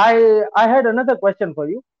 I had another question for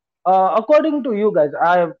you. According to you guys,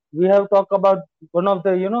 we have talked about one of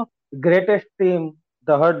the greatest team,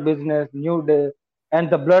 the Hurt Business, New Day,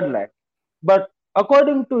 and the Bloodline. But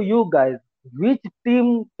according to you guys, which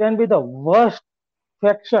team can be the worst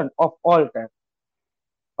faction of all time?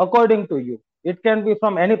 According to you, it can be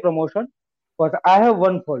from any promotion, but I have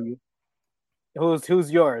one for you.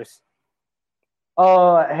 Who's yours?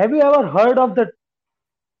 Have you ever heard of the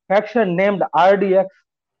faction named RDX?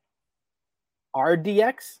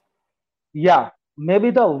 RDX? Yeah, maybe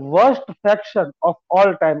the worst faction of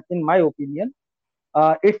all time, in my opinion.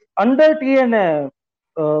 It's under TNA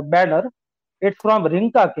banner. It's from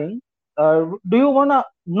Rinka King. Do you want to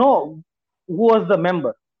know who was the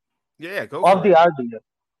member? Yeah, go of the RDX.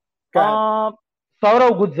 Saurav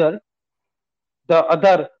Gujjar, the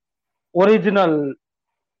other original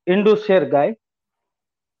Indus Sher guy.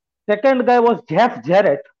 Second guy was Jeff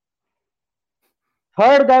Jarrett.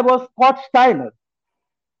 Third guy was Scott Steiner.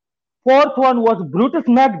 Fourth one was Brutus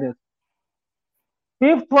Magnus.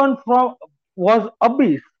 Fifth one was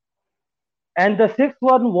Abyss. And the sixth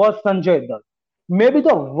one was Sanjay Dutt. Maybe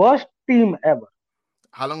the worst team ever.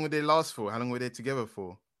 How long would they last for? How long were they together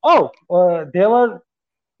for? They were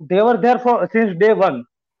there since day one.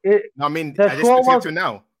 The show was to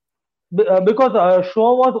now. Because the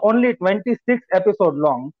show was only 26 episodes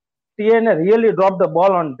long. TNA really dropped the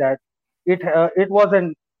ball on that. It was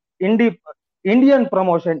an Indian indie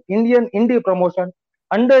promotion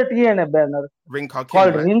under TNA banner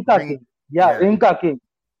called Rinka King. Rinka King.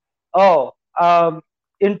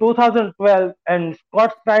 In 2012, and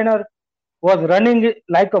Scott Steiner was running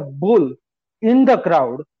like a bull in the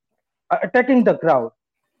crowd, attacking the crowd.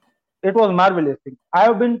 It was marvelous thing. I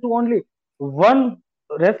have been to only one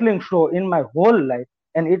wrestling show in my whole life,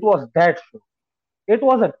 and it was that show. It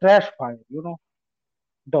was a trash fire,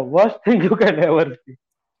 the worst thing you can ever see.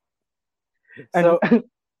 And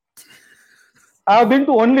I've been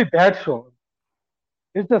to only that show.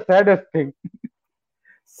 It's the saddest thing.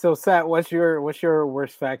 So, Sat, what's your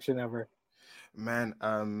worst faction ever? Man,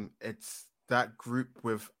 it's that group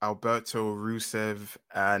with Alberto Rusev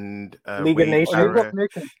and League of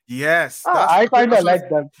Nations. Yes, I kind of like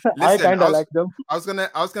them. I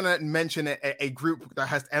was gonna mention a group that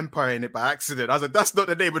has Empire in it by accident. I was like, that's not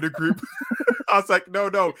the name of the group. I was like,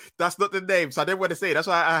 no, that's not the name. So I didn't want to say it. That's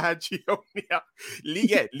why I had Chionia.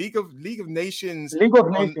 League of Nations. League of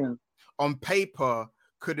Nations. On paper,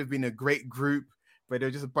 could have been a great group, but they're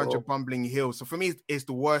just a bunch of bumbling heels. So for me, it's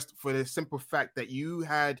the worst for the simple fact that you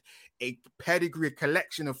had a pedigree, a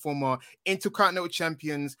collection of former Intercontinental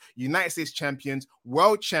champions, United States champions,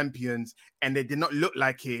 world champions, and they did not look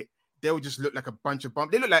like it. They would just look like a bunch of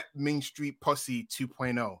bumps. They look like Main Street Posse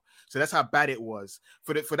 2.0. So that's how bad it was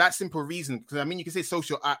for that simple reason. Because I mean, you can say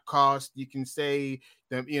social outcast, you can say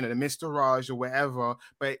the Mr. Raj or whatever,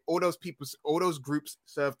 but all those groups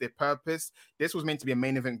served their purpose. This was meant to be a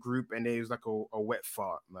main event group, and it was like a wet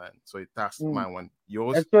fart, man. So that's my one.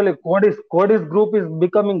 Yours? Actually, Cody's group is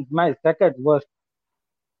becoming my second worst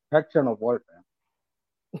faction of all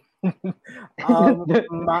time.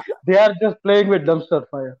 They are just playing with dumpster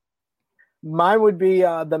fire. Mine would be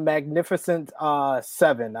the Magnificent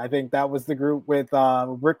Seven. I think that was the group with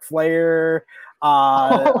Ric Flair,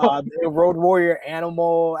 The Road Warrior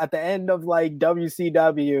Animal at the end of like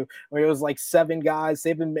WCW, where it was like seven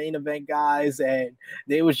main event guys, and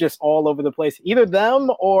it was just all over the place. Either them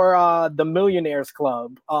or the Millionaires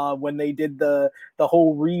Club when they did the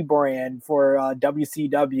whole rebrand for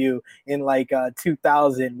WCW in like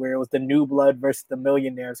 2000, where it was the New Blood versus the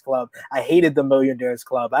Millionaires Club. I hated the Millionaires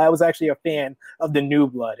Club. I was actually a fan of the New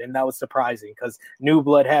Blood, and that was surprising because New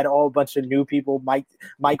Blood had all a bunch of new people, Mike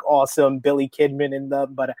Awesome, Billy Kidman in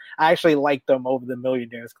them, but I actually liked them over the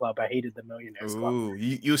Millionaires Club. I hated the Millionaires Club. Ooh,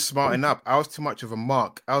 you smarting up. I was too much of a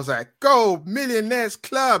mark. I was like, go Millionaires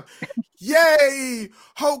Club. Yay!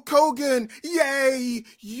 Hulk Hogan. Yay!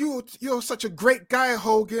 You're such a great guy,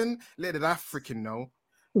 Hogan. Little did I freaking know.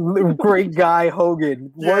 Great guy Hogan.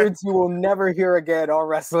 Yeah. Words you will never hear again on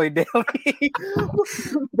Wrestling Daily.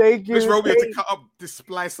 Thank you. Which Roby had to cut up, to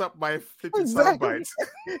splice up my flipping sound bites.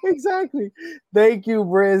 Exactly. Thank you,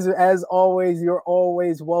 Briz. As always, you're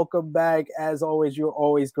always welcome back. As always, you're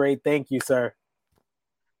always great. Thank you, sir.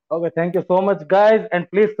 Okay, thank you so much, guys. And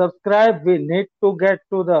please subscribe. We need to get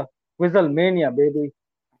to the WrestleMania, baby.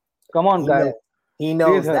 Come on, guys. He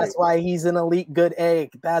knows. That's why he's an elite good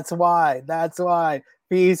egg. That's why.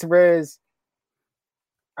 Peace, Riz.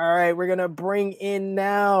 All right, we're gonna bring in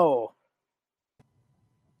now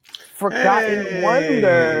Forgotten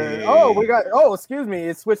Wonder. Excuse me,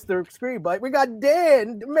 it switched the screen, but we got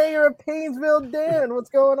Dan, Mayor of Painesville. Dan, what's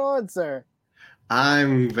going on, sir?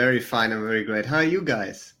 I'm very fine. I'm very great. How are you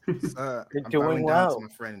guys? You're doing well, my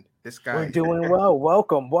friend. This guy. We're doing well.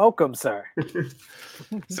 Welcome, sir.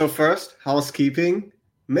 So first, housekeeping.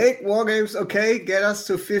 Make War Games okay. Get us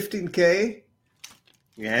to 15K.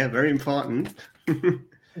 Yeah, very important.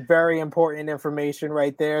 Very important information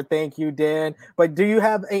right there. Thank you, Dan. But do you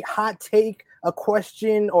have a hot take, a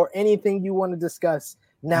question, or anything you want to discuss?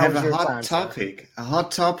 Now I have a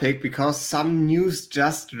hot topic because some news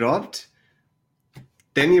just dropped.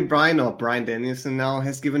 Daniel Bryan, or Bryan Danielson now,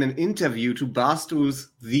 has given an interview to Barstool's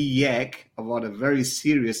The Yak about a very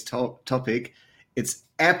serious topic. It's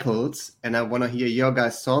apples, and I want to hear your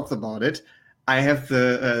guys' thoughts about it. I have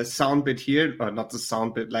the sound bit here, or not the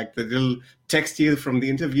sound bit, like the little text here from the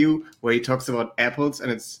interview where he talks about apples,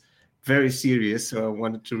 and it's very serious, so I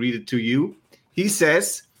wanted to read it to you. He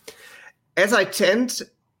says, as I tend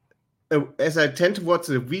towards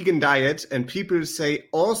the vegan diet and people say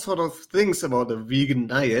all sort of things about the vegan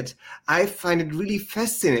diet, I find it really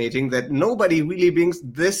fascinating that nobody really brings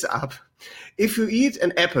this up. If you eat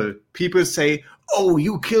an apple, people say, oh,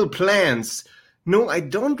 you kill plants. No, I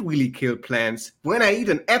don't really kill plants. When I eat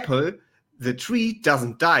an apple, the tree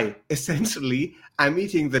doesn't die. Essentially, I'm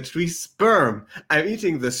eating the tree's sperm. I'm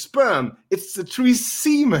eating the sperm. It's the tree's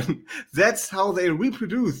semen. That's how they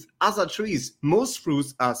reproduce. Other trees, most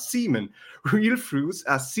fruits are semen. Real fruits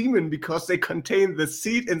are semen because they contain the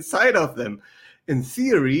seed inside of them. In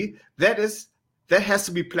theory, that has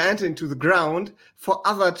to be planted into the ground for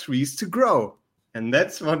other trees to grow. And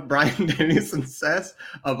that's what Bryan Danielson says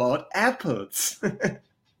about apples.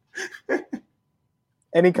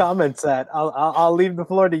 Any comments, Ed? I'll leave the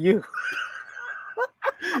floor to you.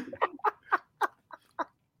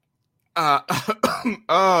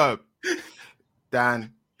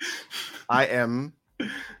 Dan, I am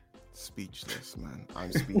speechless, man.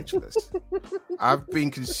 I'm speechless.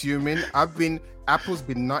 Apple's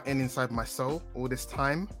been nutting inside my soul all this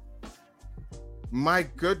time. My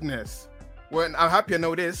goodness. Well, I'm happy I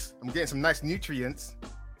know this. I'm getting some nice nutrients.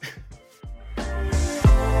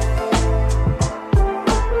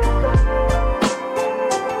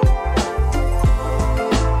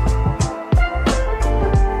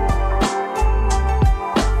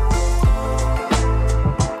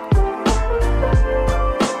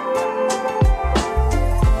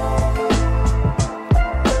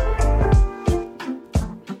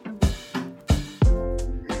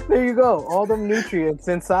 There you go. All the nutrients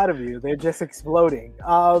inside of you, they're just exploding.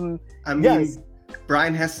 Yes.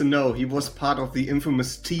 Brian has to know he was part of the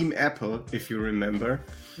infamous Team Apple, if you remember.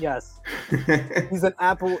 Yes. He's an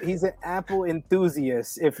Apple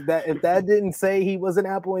enthusiast. If that didn't say he was an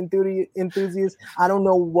Apple enthusiast, I don't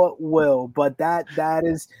know what will. But that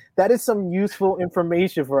is some useful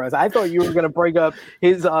information for us. I thought you were going to bring up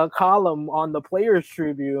his column on the Players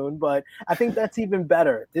Tribune, but I think that's even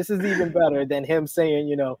better. This is even better than him saying,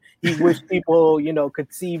 he wished people,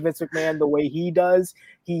 could see Vince McMahon the way he does.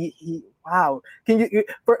 Wow. Can you,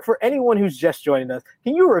 for anyone who's just joining us,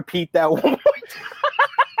 can you repeat that one more time?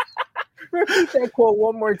 Repeat that quote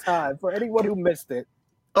one more time for anyone who missed it.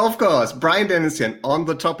 Of course, Brian Dennison on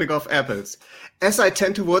the topic of apples. As I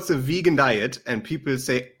tend towards a vegan diet and people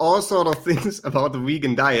say all sort of things about the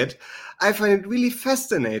vegan diet, I find it really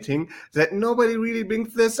fascinating that nobody really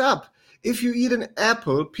brings this up. If you eat an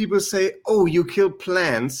apple, people say, oh, you kill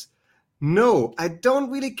plants. No, I don't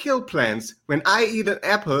really kill plants. When I eat an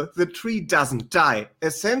apple, the tree doesn't die.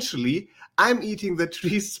 Essentially, I'm eating the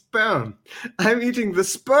tree's sperm. I'm eating the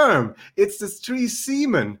sperm. It's the tree's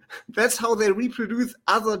semen. That's how they reproduce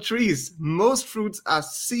other trees. Most fruits are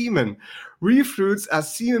semen. Real fruits are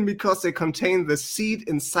semen because they contain the seed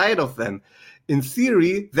inside of them. In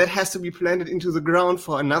theory, that has to be planted into the ground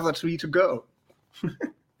for another tree to go.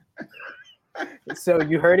 So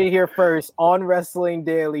you heard it here first on Wrestling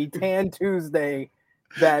Daily, Tan Tuesday,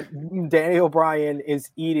 that Daniel Bryan is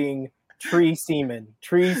eating tree semen,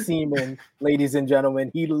 ladies and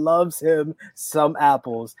gentlemen. He loves him some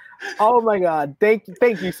apples. Oh my God. Thank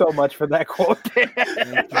you so much for that quote.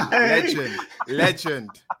 Legend.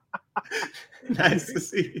 Nice to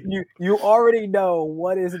see you already know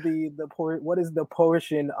what is the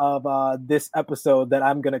portion of this episode that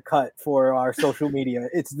I'm gonna cut for our social media.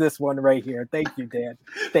 It's this one right here. Thank you, Dan.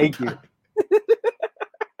 Thank you.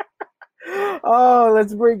 Oh,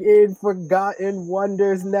 let's bring in Forgotten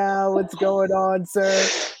Wonders now. What's going on, sir?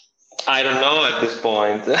 I don't know at this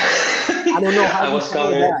point. I don't know how you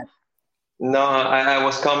feel that. No, I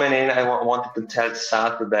was coming in. I wanted to tell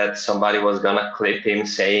Sat that somebody was going to clip him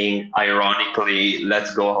saying, ironically,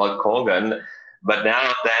 let's go Hulk Hogan. But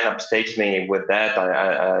now Dan upstaged me with that.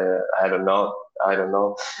 I don't know.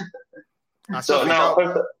 I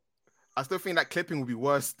still think that clipping would be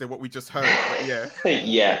worse than what we just heard. But yeah.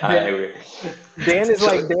 Yeah, I agree. Dan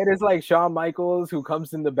is like Shawn Michaels, who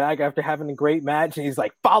comes in the back after having a great match, and he's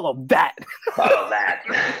like, follow that.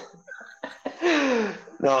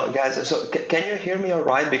 No, guys, so can you hear me all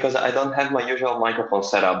right? Because I don't have my usual microphone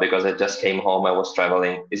set up because I just came home. I was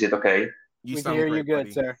traveling. Is it okay? We can hear you good,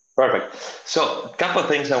 buddy. Sir. Perfect. So a couple of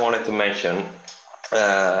things I wanted to mention.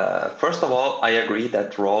 First of all, I agree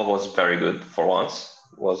that Raw was very good for once.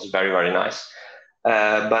 Was very, very nice.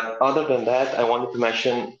 But other than that, I wanted to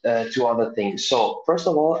mention two other things. So first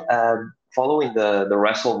of all, following the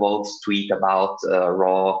WrestleVotes tweet about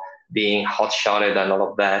Raw being hot-shotted and all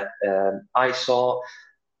of that, I saw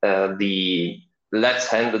the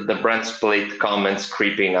let's end the brand split comments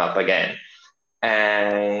creeping up again.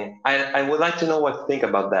 And I would like to know what you think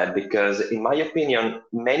about that, because in my opinion,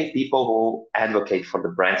 many people who advocate for the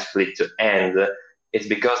brand split to end, it's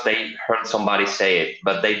because they heard somebody say it,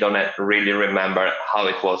 but they don't really remember how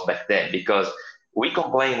it was back then. Because we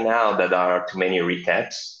complain now that there are too many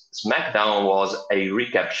recaps. SmackDown was a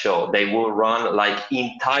recap show. They will run like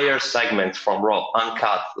entire segments from Raw,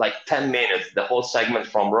 uncut, like 10 minutes, the whole segment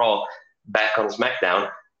from Raw back on SmackDown.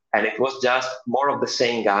 And it was just more of the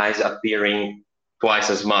same guys appearing twice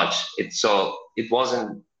as much. It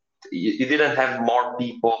wasn't, you didn't have more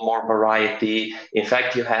people, more variety. In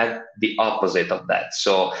fact, you had the opposite of that.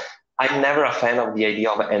 So I'm never a fan of the idea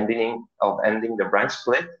of ending the brand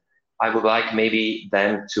split. I would like maybe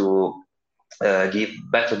them to give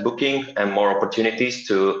better booking and more opportunities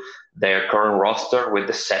to their current roster with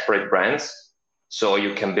the separate brands, so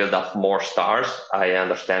you can build up more stars. I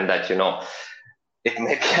understand that, it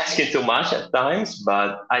may be asking too much at times,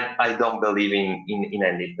 but I don't believe in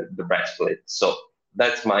ending the brand split. So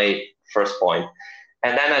that's my first point.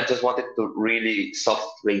 And then I just wanted to really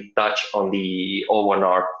softly touch on the Owen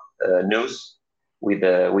Hart news with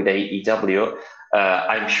AEW.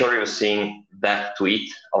 I'm sure you're seeing that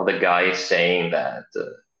tweet of the guy saying that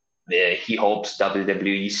he hopes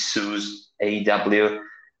WWE sues AEW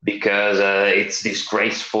because it's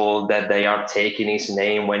disgraceful that they are taking his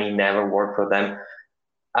name when he never worked for them.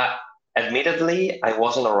 Admittedly, I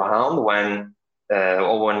wasn't around when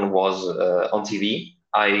Owen was on TV.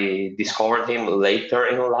 I discovered him later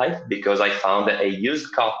in life because I found a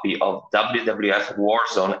used copy of WWF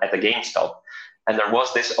Warzone at a GameStop. And there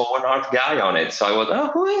was this Owen Hart guy on it. So I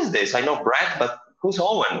was, who is this? I know Brad, but who's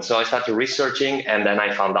Owen? So I started researching, and then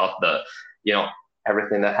I found out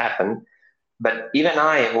everything that happened. But even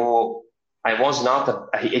I was not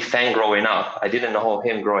a fan growing up. I didn't know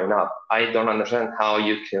him growing up. I don't understand how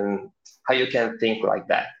you can think like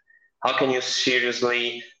that. How can you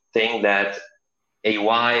seriously think that a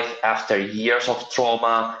wife, after years of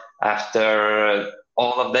trauma, after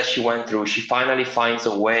all of that she went through, she finally finds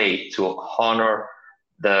a way to honor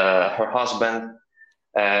her husband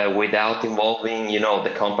without involving,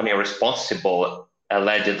 the company responsible,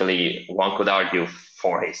 allegedly, one could argue,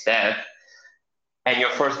 for his death. And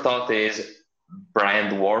your first thought is,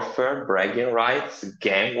 brand warfare, bragging rights,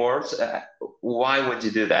 gang wars. Why would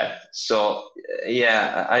you do that? So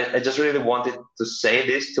yeah, I just really wanted to say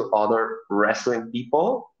this to other wrestling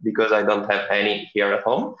people because I don't have any here at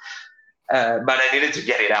home. But I needed to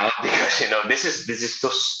get it out because this is so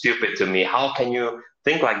stupid to me. How can you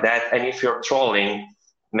think like that? And if you're trolling,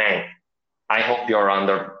 man, I hope you're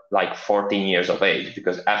under like 14 years of age,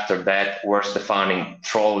 because after that, where's the fun in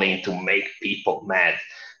trolling to make people mad?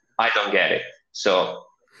 I don't get it. So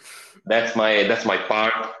that's my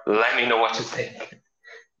part. Let me know what you think.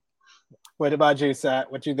 What about you,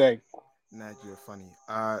 Sat? What you think? Nah, you're funny.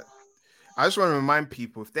 I just want to remind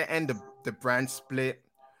people, if they end the brand split,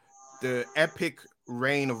 the epic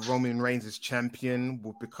reign of Roman Reigns as champion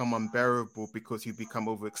will become unbearable because he'll become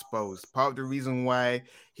overexposed. Part of the reason why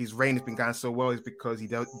his reign has been going so well is because he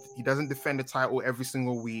doesn't defend the title every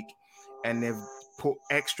single week, and they've put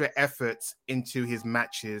extra efforts into his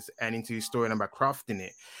matches and into his storyline by crafting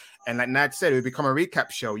it. And like Nad said, it would become a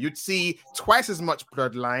recap show. You'd see twice as much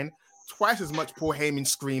Bloodline, twice as much Paul Heyman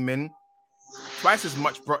screaming, twice as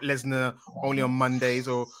much Brock Lesnar only on Mondays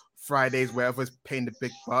or Fridays, wherever's paying the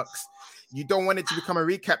big bucks. You don't want it to become a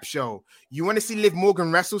recap show. You want to see Liv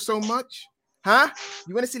Morgan wrestle so much? Huh?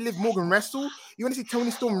 You want to see Liv Morgan wrestle? You want to see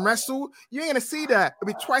Toni Storm wrestle? You ain't going to see that.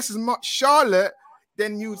 It'll be twice as much Charlotte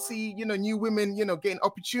than you see, new women, getting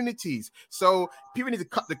opportunities. So people need to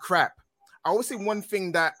cut the crap. I always say one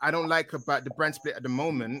thing that I don't like about the brand split at the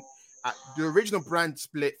moment. The original brand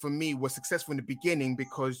split for me was successful in the beginning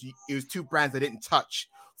because it was two brands that didn't touch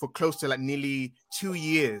for close to like nearly 2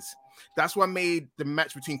 years. That's what made the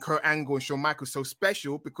match between Kurt Angle and Shawn Michaels so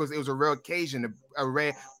special, because it was a rare occasion, a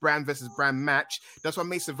rare brand versus brand match. That's what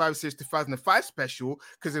made Survivor Series 2005 special,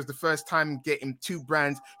 because it was the first time getting two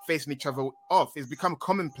brands facing each other off. It's become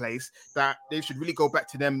commonplace that they should really go back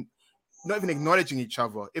to them not even acknowledging each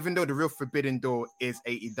other, even though the real forbidden door is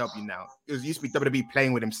AEW now. It used to be WWE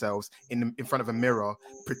playing with themselves in front of a mirror,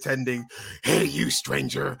 pretending, hey, you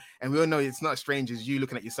stranger. And we all know it's not strangers, you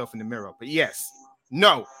looking at yourself in the mirror. But yes,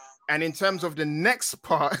 no. And in terms of the next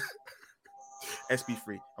part,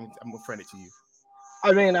 SB3, I'm going to friend it to you.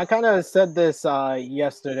 I mean, I kind of said this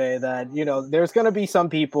yesterday that, there's going to be some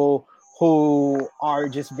people who are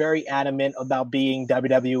just very adamant about being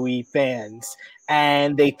WWE fans.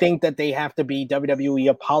 And they think that they have to be WWE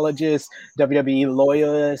apologists, WWE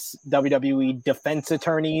loyalists, WWE defense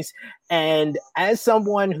attorneys. And as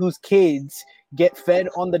someone whose kids get fed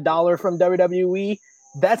on the dollar from WWE,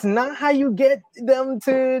 that's not how you get them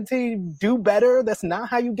to do better. That's not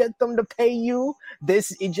how you get them to pay you.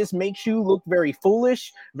 It just makes you look very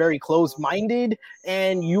foolish, very closed-minded,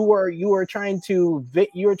 and you are trying to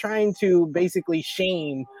basically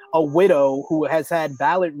shame a widow who has had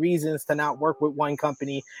valid reasons to not work with one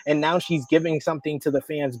company, and now she's giving something to the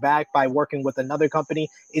fans back by working with another company.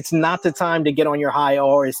 It's not the time to get on your high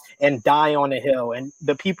horse and die on a hill. And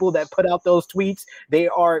the people that put out those tweets, they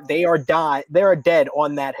are dead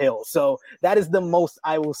on that hill. So that is the most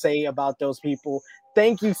I will say about those people.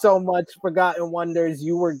 Thank you so much, Forgotten Wonders.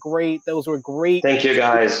 You were great. Those were great. Thank you,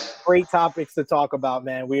 guys. Great topics to talk about,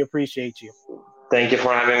 man. We appreciate you. Thank you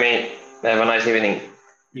for having me. Have a nice evening.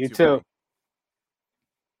 You too.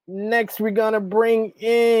 Next, we're going to bring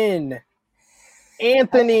in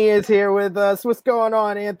Anthony is here with us. What's going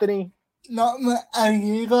on, Anthony? Not much. How are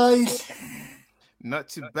you guys? Not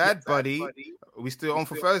too bad, buddy. Are we still on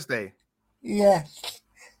for Thursday? Yeah.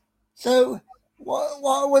 So,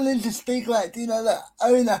 what I wanted to speak about, the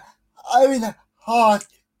Owen Hart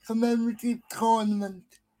commemorative tournament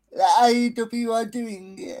that AEW are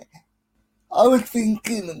doing. Yeah. I was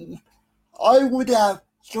thinking I would have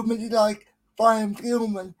somebody like Brian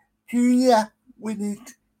Pillman Jr. with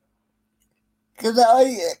it. Because that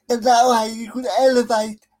way you could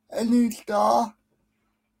elevate a new star.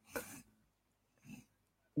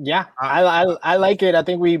 Yeah, I like it. I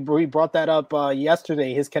think we brought that up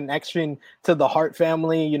yesterday. His connection to the Hart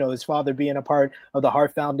family, his father being a part of the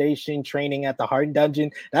Hart Foundation, training at the Hart Dungeon.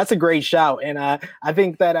 That's a great shout. And I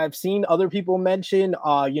think that I've seen other people mention,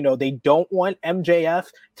 they don't want MJF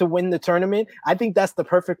to win the tournament. I think that's the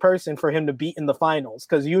perfect person for him to beat in the finals,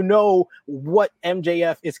 because what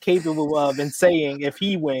MJF is capable of and saying if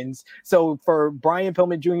he wins. So for Brian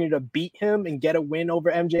Pillman Jr. to beat him and get a win over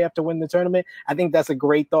MJF to win the tournament, I think that's a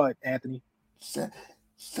great thought, Anthony. So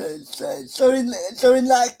in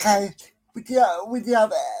that case, would you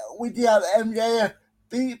have MJF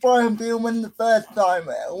beat Brian Pillman the first time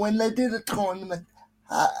when they did a tournament,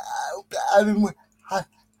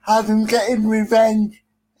 have him getting revenge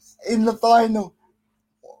in the final?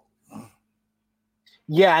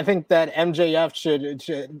 Yeah, I think that MJF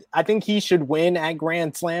should. I think he should win at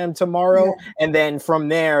Grand Slam tomorrow, and then from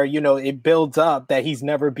there, it builds up that he's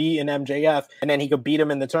never beaten MJF, and then he could beat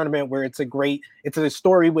him in the tournament where it's a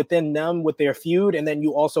story within them with their feud, and then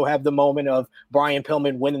you also have the moment of Brian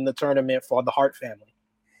Pillman winning the tournament for the Hart family.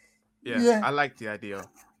 Yeah. I like the idea.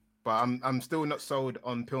 But I'm still not sold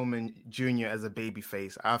on Pillman Jr. as a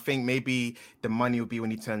babyface. I think maybe the money will be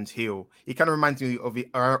when he turns heel. He kind of reminds me of,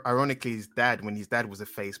 ironically, his dad when his dad was a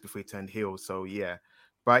face before he turned heel. So yeah,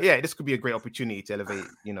 but yeah, this could be a great opportunity to elevate,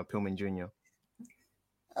 Pillman Jr.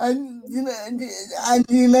 And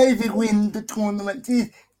if he wins the tournament, do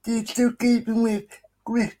you still keep him with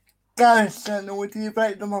Chris Garrison, or do you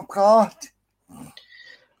break them apart?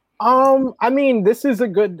 I mean, this is a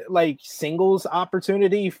good singles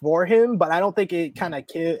opportunity for him, but I don't think it kind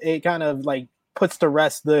of puts to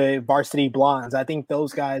rest the Varsity Blondes. I think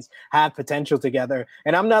those guys have potential together,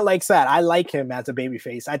 and I'm not like Sad. I like him as a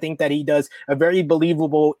babyface. I think that he does a very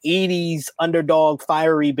believable 80s underdog,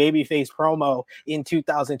 fiery babyface promo in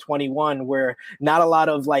 2021, where not a lot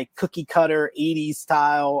of cookie cutter 80s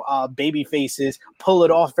style babyfaces pull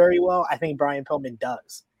it off very well. I think Brian Pillman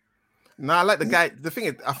does. No, I like the guy. The thing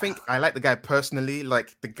is, I think I like the guy personally,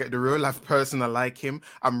 like the real life person. I like him.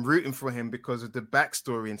 I'm rooting for him because of the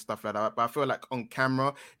backstory and stuff like that. But I feel like on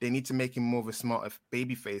camera, they need to make him more of a smart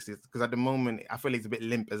babyface. Because at the moment, I feel he's a bit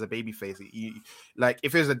limp as a babyface.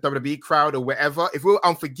 If it was a WWE crowd or whatever, if we were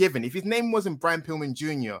Unforgiven, if his name wasn't Brian Pillman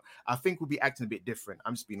Jr., I think we'd be acting a bit different.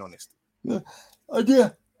 I'm just being honest. Yeah, I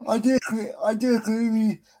do agree. I do agree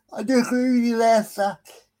with you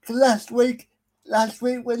last week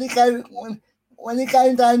when he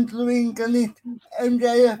came down to the ring and hit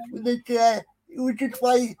MJF with the chair, he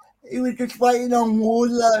was just waiting on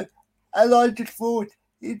Wardlow, and I just thought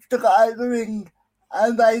he took it out of the ring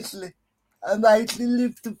and basically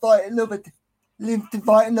lived to fight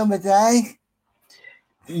another day.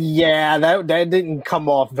 Yeah, that didn't come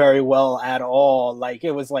off very well at all.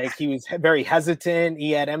 It was he was very hesitant.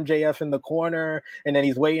 He had MJF in the corner, and then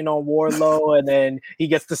he's waiting on Wardlow, and then he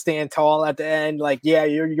gets to stand tall at the end. Yeah,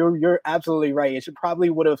 you're absolutely right. It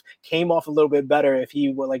probably would have came off a little bit better if he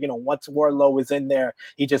would once Wardlow was in there,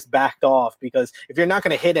 he just backed off, because if you're not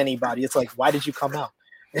going to hit anybody, it's why did you come out?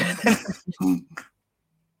 It's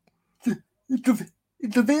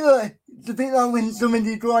a bit like when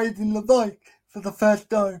somebody drives in the bike for the first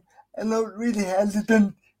time and not really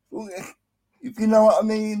hesitant, if you know what I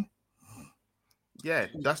mean. Yeah,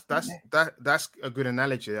 that's a good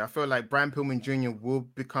analogy. I feel like Brian Pillman Jr. will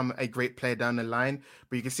become a great player down the line,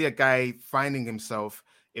 but you can see a guy finding himself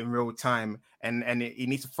in real time, and he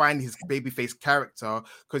needs to find his babyface character,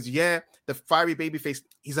 because the fiery babyface,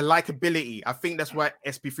 he's a likability. I think that's why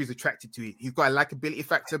SP3 is attracted to it. He's got a likability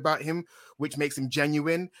factor about him, which makes him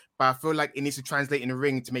genuine, but I feel like it needs to translate in the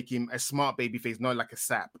ring to make him a smart babyface, not like a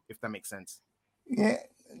sap, if that makes sense. Yeah,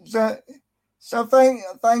 so thank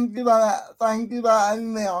you for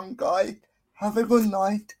having me on, guys. Have a good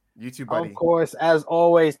night. You too, buddy. Of course, as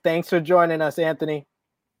always. Thanks for joining us, Anthony.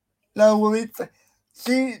 No worries.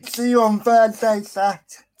 See you on Thursday, Sat.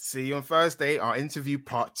 See you on Thursday, our interview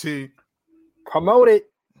part 2. Promote it.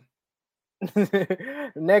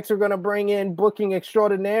 Next, we're going to bring in booking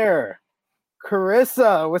extraordinaire,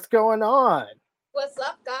 Carissa. What's going on? What's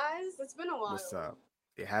up, guys? It's been a while. What's up?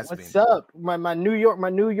 It has been. What's up? My New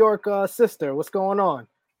York sister. What's going on?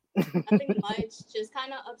 Nothing much. Just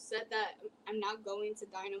kind of upset that I'm not going to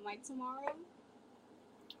Dynamite tomorrow.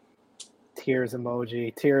 Tears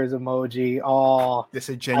emoji. Oh, this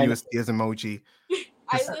is a genuine tears emoji.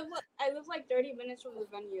 I live 30 minutes from the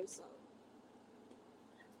venue, so.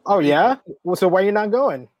 Oh yeah? Well, so why are you not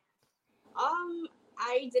going?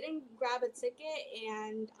 I didn't grab a ticket,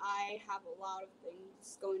 and I have a lot of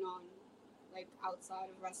things going on, outside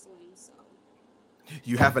of wrestling. So.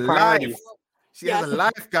 You have a life. She has a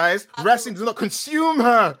life, guys. Wrestling does not consume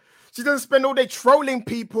her. She doesn't spend all day trolling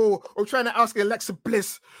people or trying to ask Alexa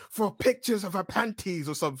Bliss for pictures of her panties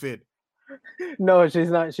or something. No, she's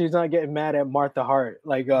not. She's not getting mad at Martha Hart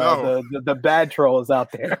No. the bad trolls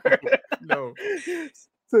out there. No.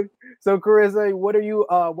 So Carissa, what are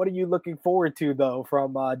you looking forward to though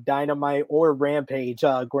from Dynamite or Rampage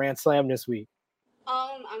Grand Slam this week?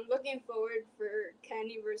 I'm looking forward for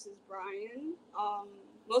Kenny versus Brian.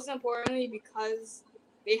 Most importantly because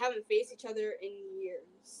they haven't faced each other in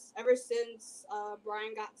years. Ever since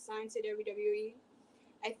Brian got signed to WWE.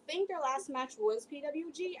 I think their last match was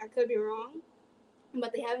PWG. I could be wrong.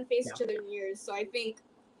 But they haven't faced each other in years. So I think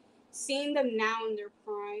seeing them now in their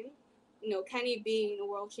prime, Kenny being a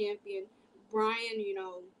world champion, Brian,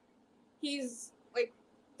 he's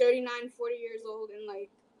 39, 40 years old. And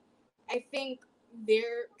I think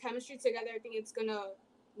their chemistry together, I think it's gonna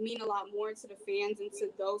mean a lot more to the fans and to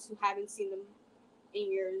those who haven't seen them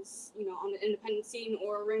in years, on the independent scene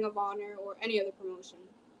or Ring of Honor or any other promotion.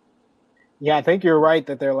 Yeah, I think you're right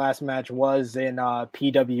that their last match was in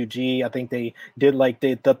PWG. I think they did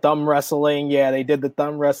the thumb wrestling. Yeah, they did the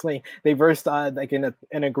thumb wrestling. They versed in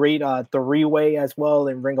a great three-way as well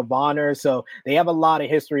in Ring of Honor. So they have a lot of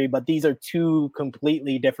history, but these are two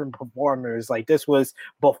completely different performers. Like, this was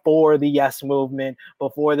before the Yes Movement,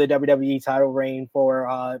 before the WWE title reign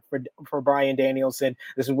for Bryan Danielson.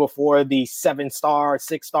 This is before the 7-star,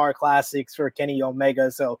 6-star classics for Kenny Omega.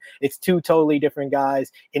 So it's two totally different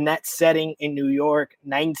guys in that setting. In New York,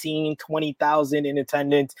 20,000 in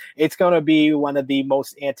attendance. It's going to be one of the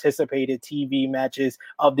most anticipated TV matches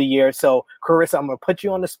of the year. So, Carissa, I'm going to put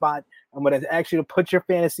you on the spot. I'm going to ask you to put your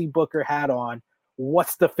fantasy booker hat on.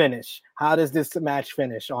 What's the finish? How does this match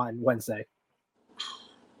finish on Wednesday?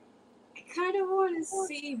 I kind of want to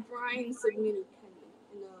see Bryan submitting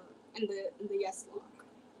Kenny in the Yes Lock.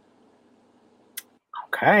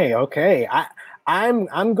 Okay.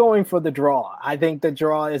 I'm going for the draw. I think the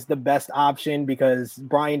draw is the best option because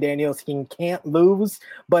Bryan Danielson can't lose,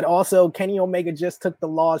 but also Kenny Omega just took the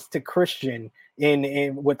loss to Christian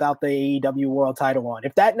in without the AEW World Title on.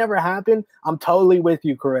 If that never happened, I'm totally with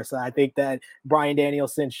you, Carissa. I think that Bryan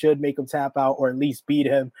Danielson should make him tap out or at least beat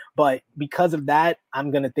him, but because of that,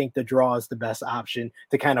 I'm going to think the draw is the best option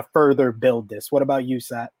to kind of further build this. What about you,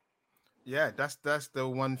 Sat? Yeah, that's the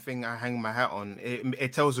one thing I hang my hat on.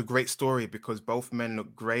 It tells a great story because both men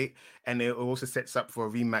look great, and it also sets up for a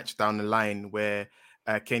rematch down the line where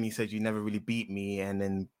Kenny said, "You never really beat me,"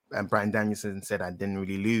 and Bryan Danielson said, "I didn't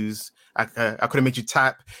really lose. I could have made you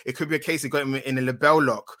tap." It could be a case of got him in a label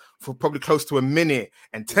lock for probably close to a minute,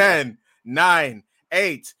 and 10, 9,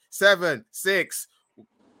 8, 7, 6,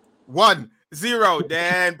 1, 0,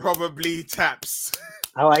 then probably taps.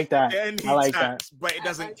 I like that. I like that. But it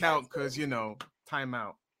doesn't count because,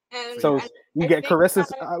 timeout. So you get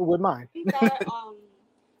Carissa's with mine. I think that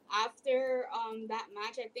after that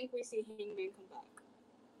match, I think we see Hangman come back.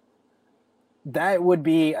 That would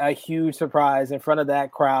be a huge surprise in front of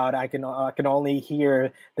that crowd. I can only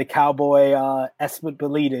hear the cowboy Espit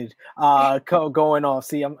beleated going off.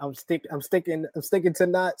 See, I'm sticking to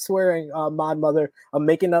not swearing, Mod Mother. I'm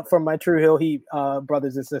making up for my True Hill Heat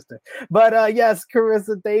brothers and sisters. But yes,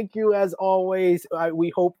 Carissa, thank you as always.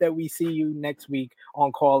 We hope that we see you next week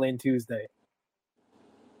on Call In Tuesday.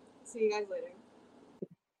 See you guys later.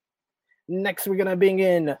 Next, we're gonna bring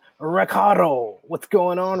in Ricardo. What's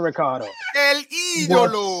going on, Ricardo? El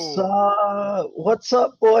Idolo. What's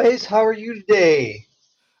up, boys? How are you today?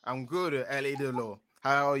 I'm good, El Idolo.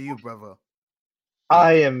 How are you, brother?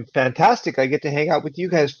 I am fantastic. I get to hang out with you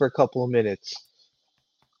guys for a couple of minutes.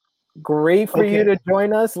 Great for you to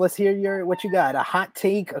join us. Let's hear what you got. A hot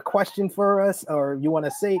take, a question for us, or you want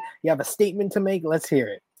to say you have a statement to make? Let's hear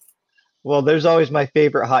it. Well, there's always my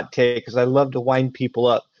favorite hot take because I love to wind people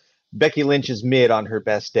up. Becky Lynch is mid on her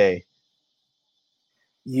best day.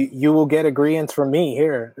 You will get agreements from me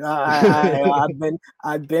here.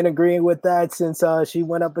 I've been agreeing with that since she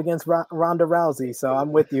went up against Ronda Rousey, so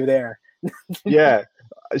I'm with you there. Yeah,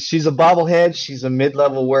 she's a bobblehead. She's a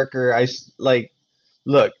mid-level worker.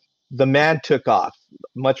 Look, the man took off.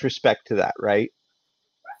 Much respect to that, right?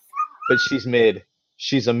 But she's mid.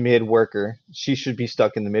 She's a mid worker. She should be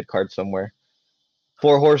stuck in the mid card somewhere.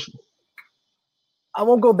 4 horse. I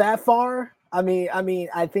won't go that far. I mean,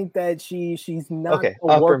 I think that she's not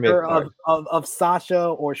a worker of Sasha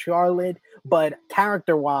or Charlotte, but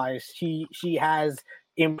character-wise, she has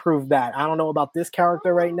improved that. I don't know about this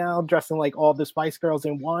character right now, dressing like all the Spice Girls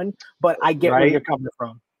in one, but I get where you're coming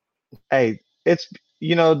from. Hey, it's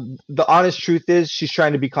the honest truth is she's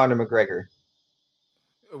trying to be Conor McGregor.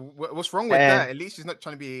 What's wrong with that? At least she's not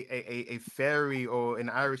trying to be a fairy or an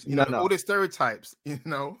Irish. No. All the stereotypes.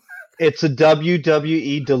 It's a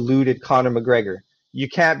WWE diluted Conor McGregor. You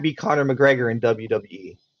can't be Conor McGregor in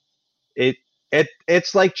WWE.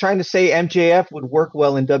 It's like trying to say MJF would work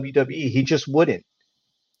well in WWE. He just wouldn't.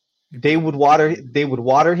 They would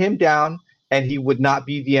water him down, and he would not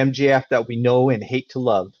be the MJF that we know and hate to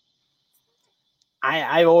love.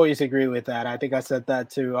 I always agree with that. I think I said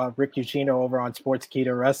that to Rick Ucchino over on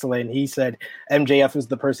Sportskeeda Wrestling. He said MJF is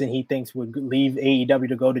the person he thinks would leave AEW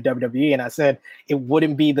to go to WWE. And I said it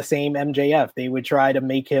wouldn't be the same MJF. They would try to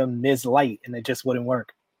make him Miz Light, and it just wouldn't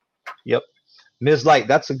work. Yep. Miz Light.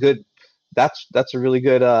 That's a really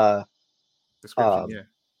good description.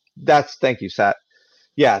 Thank you, Sat.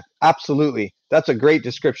 Yeah, absolutely. That's a great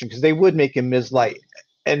description because they would make him Miz Light.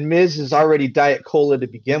 And Miz is already Diet Cola to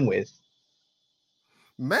begin with.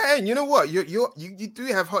 Man, you know what? You do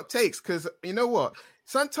have hot takes because you know what?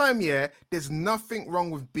 Sometimes, there's nothing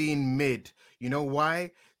wrong with being mid. You know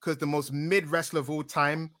why? Because the most mid wrestler of all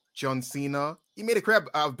time, John Cena, he made a crap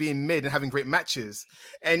out of being mid and having great matches.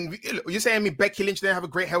 And you're saying me Becky Lynch didn't have a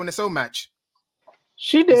great Hell in a Soul match?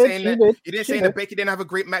 She did. You didn't say that Becky didn't have a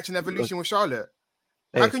great match in Evolution with Charlotte.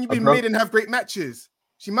 How can you be mid and have great matches?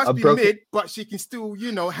 She must be mid, but she can still,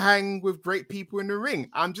 hang with great people in the ring.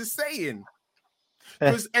 I'm just saying.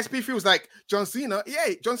 Because SP feels like John Cena.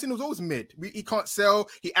 Yeah, John Cena was always mid. He can't sell.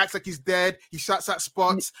 He acts like he's dead. He shuts out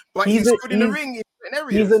spots, but he's good in the ring in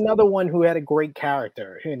areas. He's another one who had a great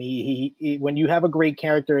character, and he when you have a great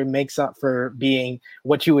character, it makes up for being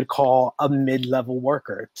what you would call a mid-level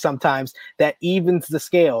worker. Sometimes that evens the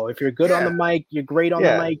scale. If you're good on the mic, you're great on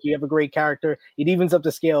the mic. You have a great character. It evens up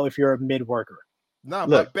the scale if you're a mid worker. No,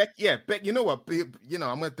 but Becky, you know what? I'm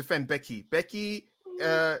going to defend Becky. Becky,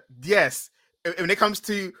 yes. When it comes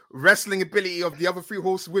to wrestling ability of the other three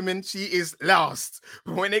horsewomen, she is last.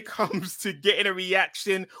 But when it comes to getting a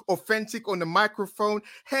reaction authentic on the microphone,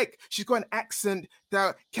 heck, she's got an accent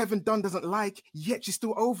that Kevin Dunn doesn't like, yet she's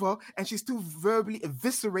still over and she still verbally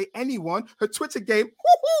eviscerate anyone. Her Twitter game,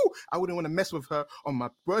 woohoo! I wouldn't want to mess with her on my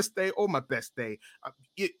worst day or my best day.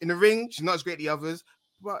 In the ring, she's not as great as the others,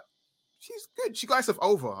 but she's good. She got herself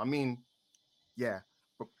over. I mean, yeah.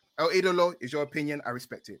 But El Idolo is your opinion. I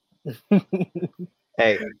respect it.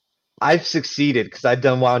 Hey, I've succeeded because I've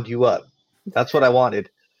done wound you up. That's what I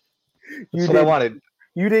wanted. I wanted.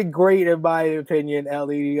 You did great, in my opinion,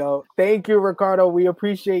 LEDO. Thank you, Ricardo. We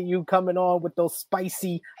appreciate you coming on with those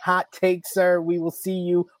spicy hot takes, sir. We will see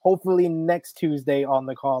you hopefully next Tuesday on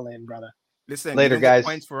the call-in, brother. Listen, later, guys.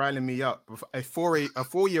 Points for riling me up. A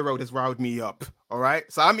 4-year-old has riled me up. All right,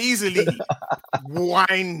 so I'm easily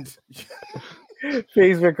whined.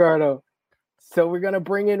 Peace, Ricardo. So we're gonna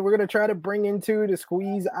try to bring in to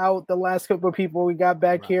squeeze out the last couple of people we got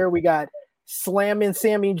back here. We got Slammin'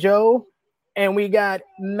 Sammy Joe, and we got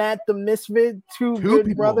Matt the Misfit, two good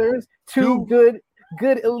people. Brothers, two good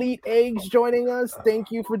elite eggs joining us. Thank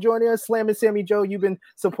you for joining us, Slammin' Sammy Joe. You've been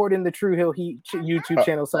supporting the True Hill Heat YouTube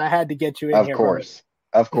channel, so I had to get you in here.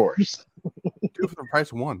 Of course. 2 for the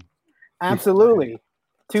price of 1. Absolutely.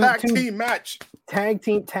 Tag team match. Tag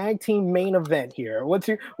team main event here. What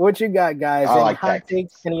you got, guys? Any hot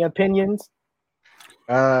takes? Any opinions?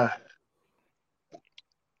 How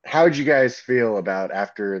would you guys feel about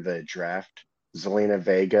after the draft, Zelina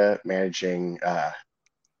Vega managing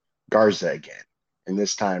Garza again, and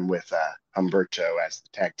this time with Humberto as the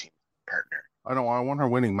tag team partner? I want her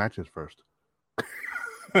winning matches first.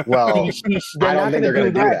 Well, I don't think they're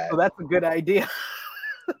going to do that. So that's a good idea.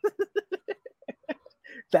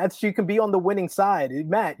 She can be on the winning side.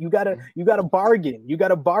 Matt, you gotta bargain. You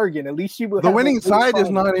gotta bargain. At least she will. The winning side is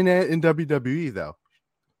not in WWE though.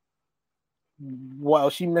 Well,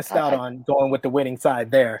 she missed out on going with the winning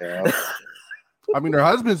side there. Yeah. I mean, her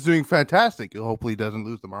husband's doing fantastic. Hopefully, he doesn't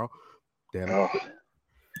lose tomorrow. Damn it.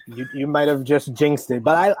 You might have just jinxed it,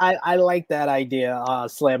 but I like that idea,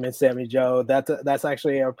 Slammin' Sammy Joe. That's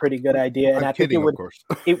actually a pretty good idea, and I think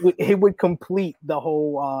it would complete the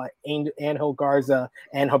whole Angel Garza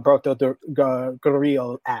and Humberto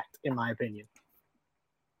Carrillo act, in my opinion.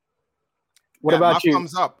 What about you?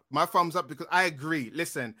 My thumbs up because I agree.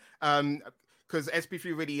 Listen, because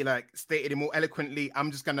SP3 really stated it more eloquently.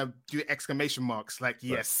 I'm just gonna do exclamation marks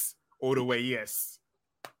yes, all the way yes.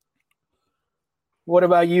 What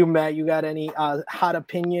about you, Matt? You got any hot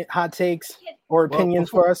takes or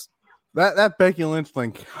opinions for us? That Becky Lynch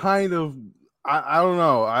thing kind of, I don't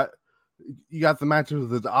know. You got the matches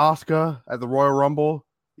with Asuka at the Royal Rumble.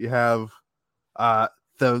 You have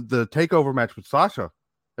the takeover match with Sasha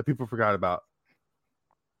that people forgot about.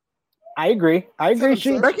 I agree.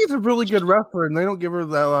 Becky's a really good wrestler, and they don't give her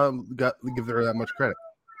that much credit.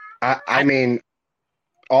 I mean,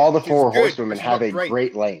 all the four horsewomen have a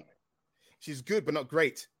great lane. She's good, but not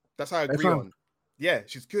great. That's how I agree on. Yeah,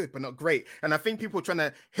 she's good, but not great. And I think people are trying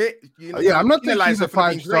to hit, I'm not thinking she's a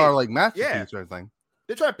 5-star masterpiece or anything.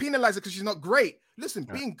 They're trying to penalize her because she's not great. Listen,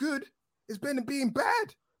 being good is better than being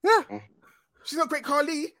bad. Yeah. She's not great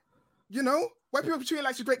Carly. Why people treat her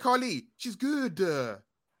like she's great Carly? She's good.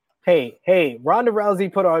 Hey, Ronda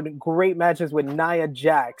Rousey put on great matches with Nia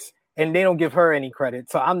Jax, and they don't give her any credit.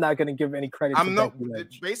 So I'm not going to give any credit to Becky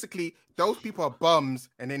Lynch. Basically, those people are bums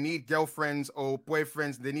and they need girlfriends or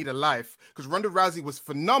boyfriends. They need a life. Because Ronda Rousey was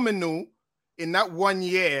phenomenal in that 1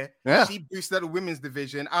 year. Yeah. She boosted the women's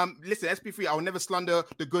division. Listen, SP3, I will never slander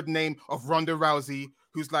the good name of Ronda Rousey,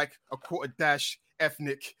 who's like a quarter dash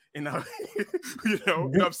ethnic. You know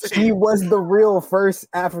what I'm saying? She was the real first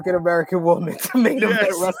African-American woman to make it at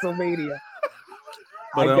WrestleMania.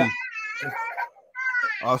 But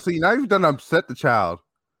see, now you've done upset the child.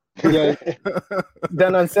 Yeah,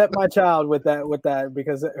 then upset my child with that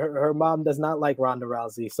because her mom does not like Ronda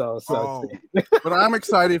Rousey. So. But I'm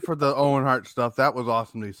excited for the Owen Hart stuff. That was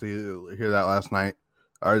awesome to hear that last night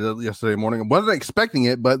or yesterday morning. I wasn't expecting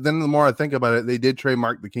it, but then the more I think about it, they did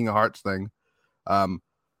trademark the King of Hearts thing.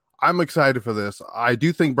 I'm excited for this. I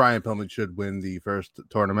do think Brian Pillman should win the first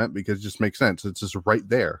tournament because it just makes sense. It's just right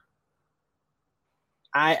there.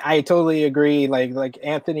 I totally agree. Like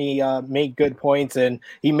Anthony made good points, and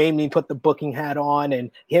he made me put the booking hat on.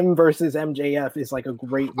 And him versus MJF is like a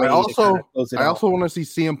great way. I also want to see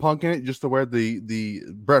CM Punk in it just to wear the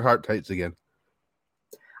Bret Hart tights again.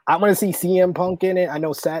 I want to see CM Punk in it. I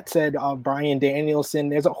know Sat said Bryan Danielson.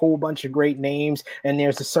 There's a whole bunch of great names, and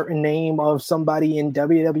there's a certain name of somebody in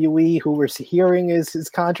WWE who we're hearing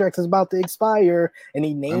his contract is about to expire, and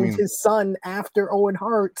he named his son after Owen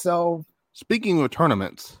Hart. So. Speaking of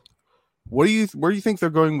tournaments, where do you think they're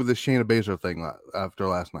going with the Shayna Baszler thing after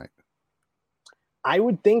last night? I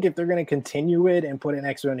would think if they're going to continue it and put an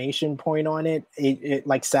explanation point on it, it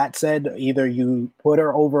like Sat said, either you put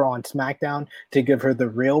her over on SmackDown to give her the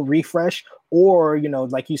real refresh, or,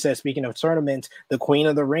 like you said, speaking of tournaments, the Queen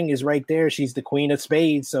of the Ring is right there. She's the Queen of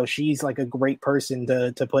Spades, so she's like a great person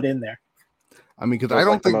to put in there. I mean, because I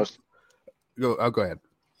don't think. Go ahead.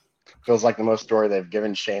 Feels like the most story they've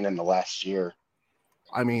given Shane in the last year.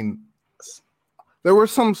 I mean, there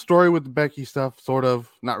was some story with the Becky stuff, sort of,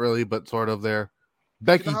 not really, but sort of there.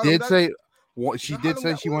 Becky did say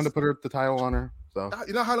she wanted to put the title on her. So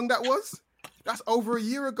you know how long that was? That's over a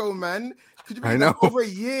year ago, man. Could you believe I know. Over a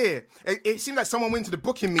year. It seemed like someone went to the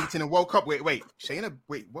booking meeting and woke up. Wait, Shayna.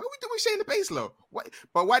 Wait, what are we doing with Shayna Baszler? What?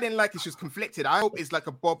 But why I didn't like it? She was conflicted. I hope it's like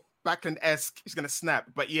a Bob Backlund-esque. She's gonna snap.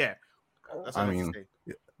 But yeah, that's what I mean.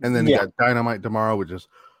 And then you got Dynamite tomorrow, which is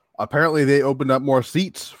apparently they opened up more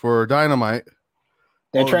seats for Dynamite.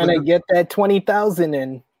 They're trying to get that 20,000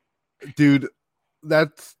 in. Dude, that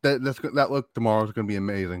look tomorrow is going to be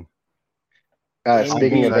amazing.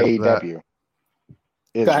 Speaking of AEW,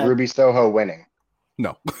 is Ruby Soho winning?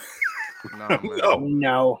 No.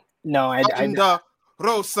 No. I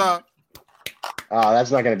Rosa. Oh, that's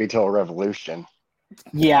not going to be till Revolution.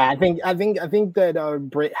 Yeah, I think that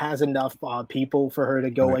Britt has enough people for her to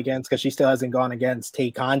go against, because she still hasn't gone against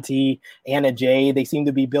Tay Conti, Anna Jay. They seem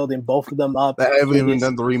to be building both of them up. They haven't even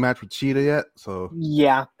done the rematch with Cheetah yet. So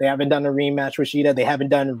yeah, they haven't done a rematch with Cheetah. They haven't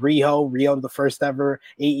done Rio, the first ever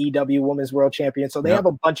AEW Women's World Champion. So they have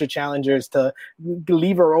a bunch of challengers to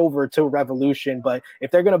leave her over to Revolution. But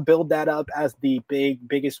if they're gonna build that up as the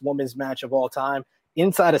biggest women's match of all time,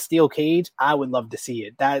 inside a steel cage, I would love to see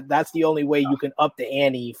it. That's the only way you can up the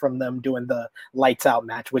ante from them doing the lights out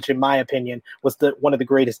match, which in my opinion was one of the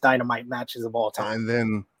greatest Dynamite matches of all time. And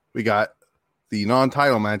then we got the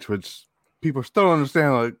non-title match, which people still don't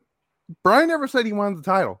understand. Like, Brian never said he wanted the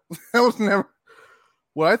title. That was never.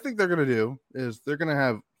 What I think they're gonna do is they're gonna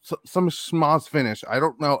have some schmoz finish. I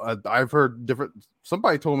don't know. I've heard different.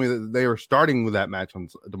 Somebody told me that they were starting with that match on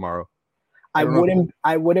tomorrow. I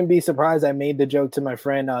wouldn't be surprised. I made the joke to my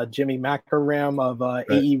friend Jimmy Macaram of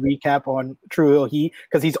AE Recap on True Hill Heat,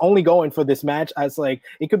 because he's only going for this match. I was like,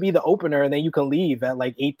 it could be the opener, and then you can leave at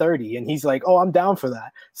like 8:30. And he's like, oh, I'm down for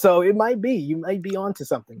that. So it might be. You might be onto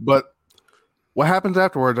something. But what happens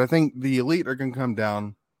afterwards, I think the Elite are going to come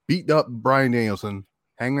down, beat up Bryan Danielson,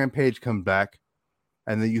 Hangman Page comes back,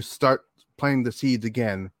 and then you start playing the seeds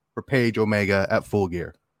again for Page Omega at Full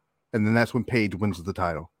Gear. And then that's when Page wins the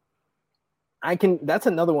title. That's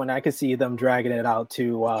another one I could see them dragging it out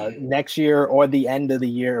to next year or the end of the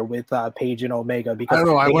year with Page and Omega. Because I don't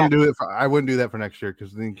know. I wouldn't do that for next year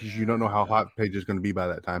because you don't know how hot Page is going to be by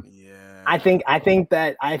that time. Yeah. I think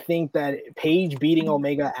that Page beating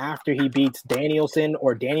Omega after he beats Danielson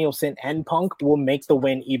or Danielson and Punk will make the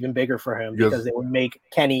win even bigger for him, because it would make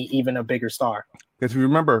Kenny even a bigger star. Because you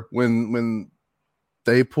remember when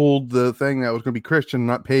they pulled the thing that was going to be Christian,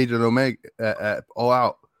 not Page and Omega at All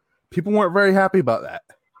Out. People weren't very happy about that.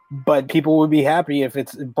 But people would be happy if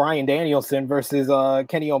it's Bryan Danielson versus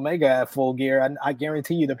Kenny Omega at Full Gear. I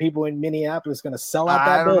guarantee you the people in Minneapolis are going to sell out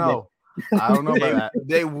that building. I don't know about that.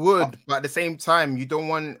 They would, but at the same time, you don't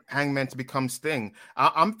want Hangman to become Sting.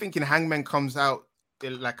 I'm thinking Hangman comes out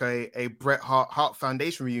like a Bret Hart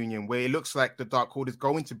Foundation reunion where it looks like the Dark Order is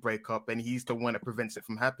going to break up, and he's the one that prevents it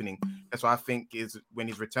from happening. That's what I think is when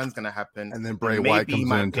his return's going to happen. And then Bray Wyatt comes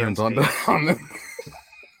in and turns on them.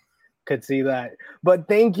 could see that. But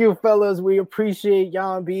thank you, fellas. We appreciate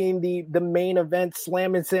y'all being the main event.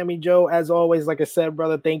 Slam and Sammy Joe, as always, like I said,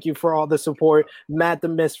 brother, thank you for all the support. Matt the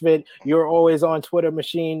Misfit, you're always on Twitter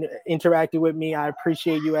machine interacting with me. I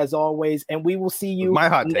appreciate you as always. And we will see you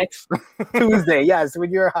next Tuesday. Yes,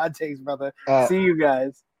 with your hot takes, brother. See you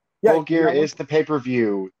guys. Full Gear is the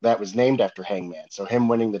pay-per-view that was named after Hangman. So him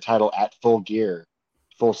winning the title at Full Gear,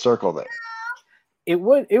 full circle there. It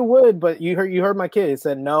would, but you heard my kid. It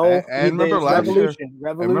said no. And remember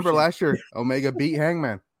last year, Omega beat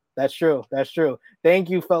Hangman. That's true.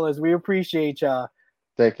 Thank you, fellas. We appreciate y'all.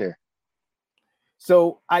 Take care.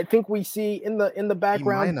 So I think we see in the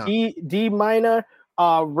background D minor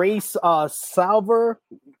race Salver.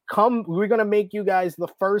 We're gonna make you guys the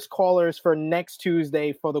first callers for next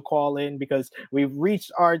Tuesday for the call in because we've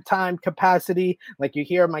reached our time capacity. Like you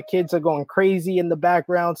hear, my kids are going crazy in the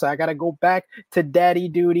background, so I gotta go back to daddy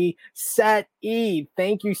duty. Sat E,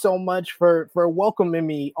 thank you so much for welcoming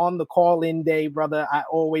me on the call in day, brother. I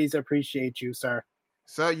always appreciate you, sir.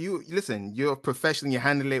 So you're a professional. You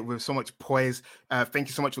handle it with so much poise. Thank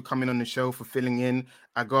you so much for coming on the show, for filling in.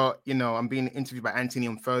 I'm being interviewed by Anthony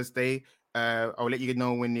on Thursday. I'll let you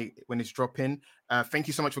know when it's dropping. Thank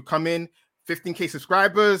you so much for coming. 15K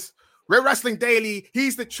subscribers. Red Wrestling Daily.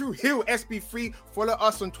 He's the true heel. SB3. Follow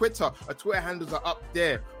us on Twitter. Our Twitter handles are up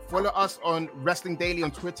there. Follow us on Wrestling Daily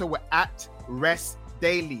on Twitter. We're at Rest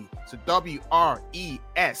Daily. So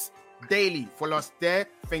WRES Daily. Follow us there.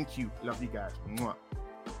 Thank you. Love you guys. Mwah.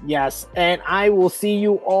 Yes, and I will see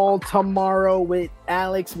you all tomorrow with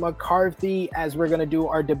Alex McCarthy as we're going to do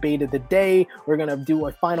our debate of the day. We're going to do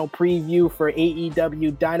a final preview for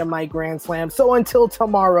AEW Dynamite Grand Slam. So until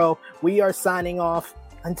tomorrow, we are signing off.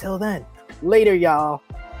 Until then, later, y'all.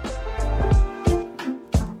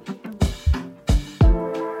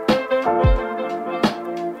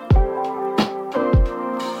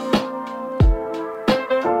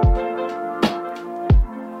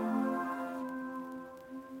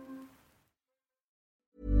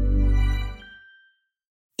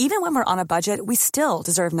 Even when we're on a budget, we still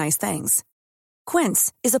deserve nice things.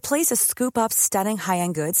 Quince is a place to scoop up stunning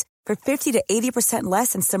high-end goods for 50 to 80%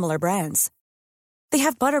 less than similar brands. They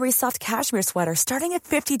have buttery soft cashmere sweaters starting at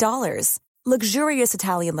 $50, luxurious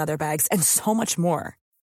Italian leather bags, and so much more.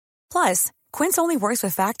 Plus, Quince only works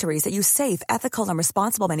with factories that use safe, ethical, and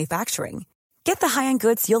responsible manufacturing. Get the high-end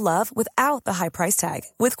goods you'll love without the high price tag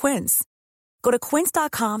with Quince. Go to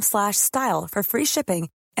quince.com/style for free shipping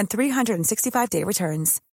and 365-day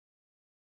returns.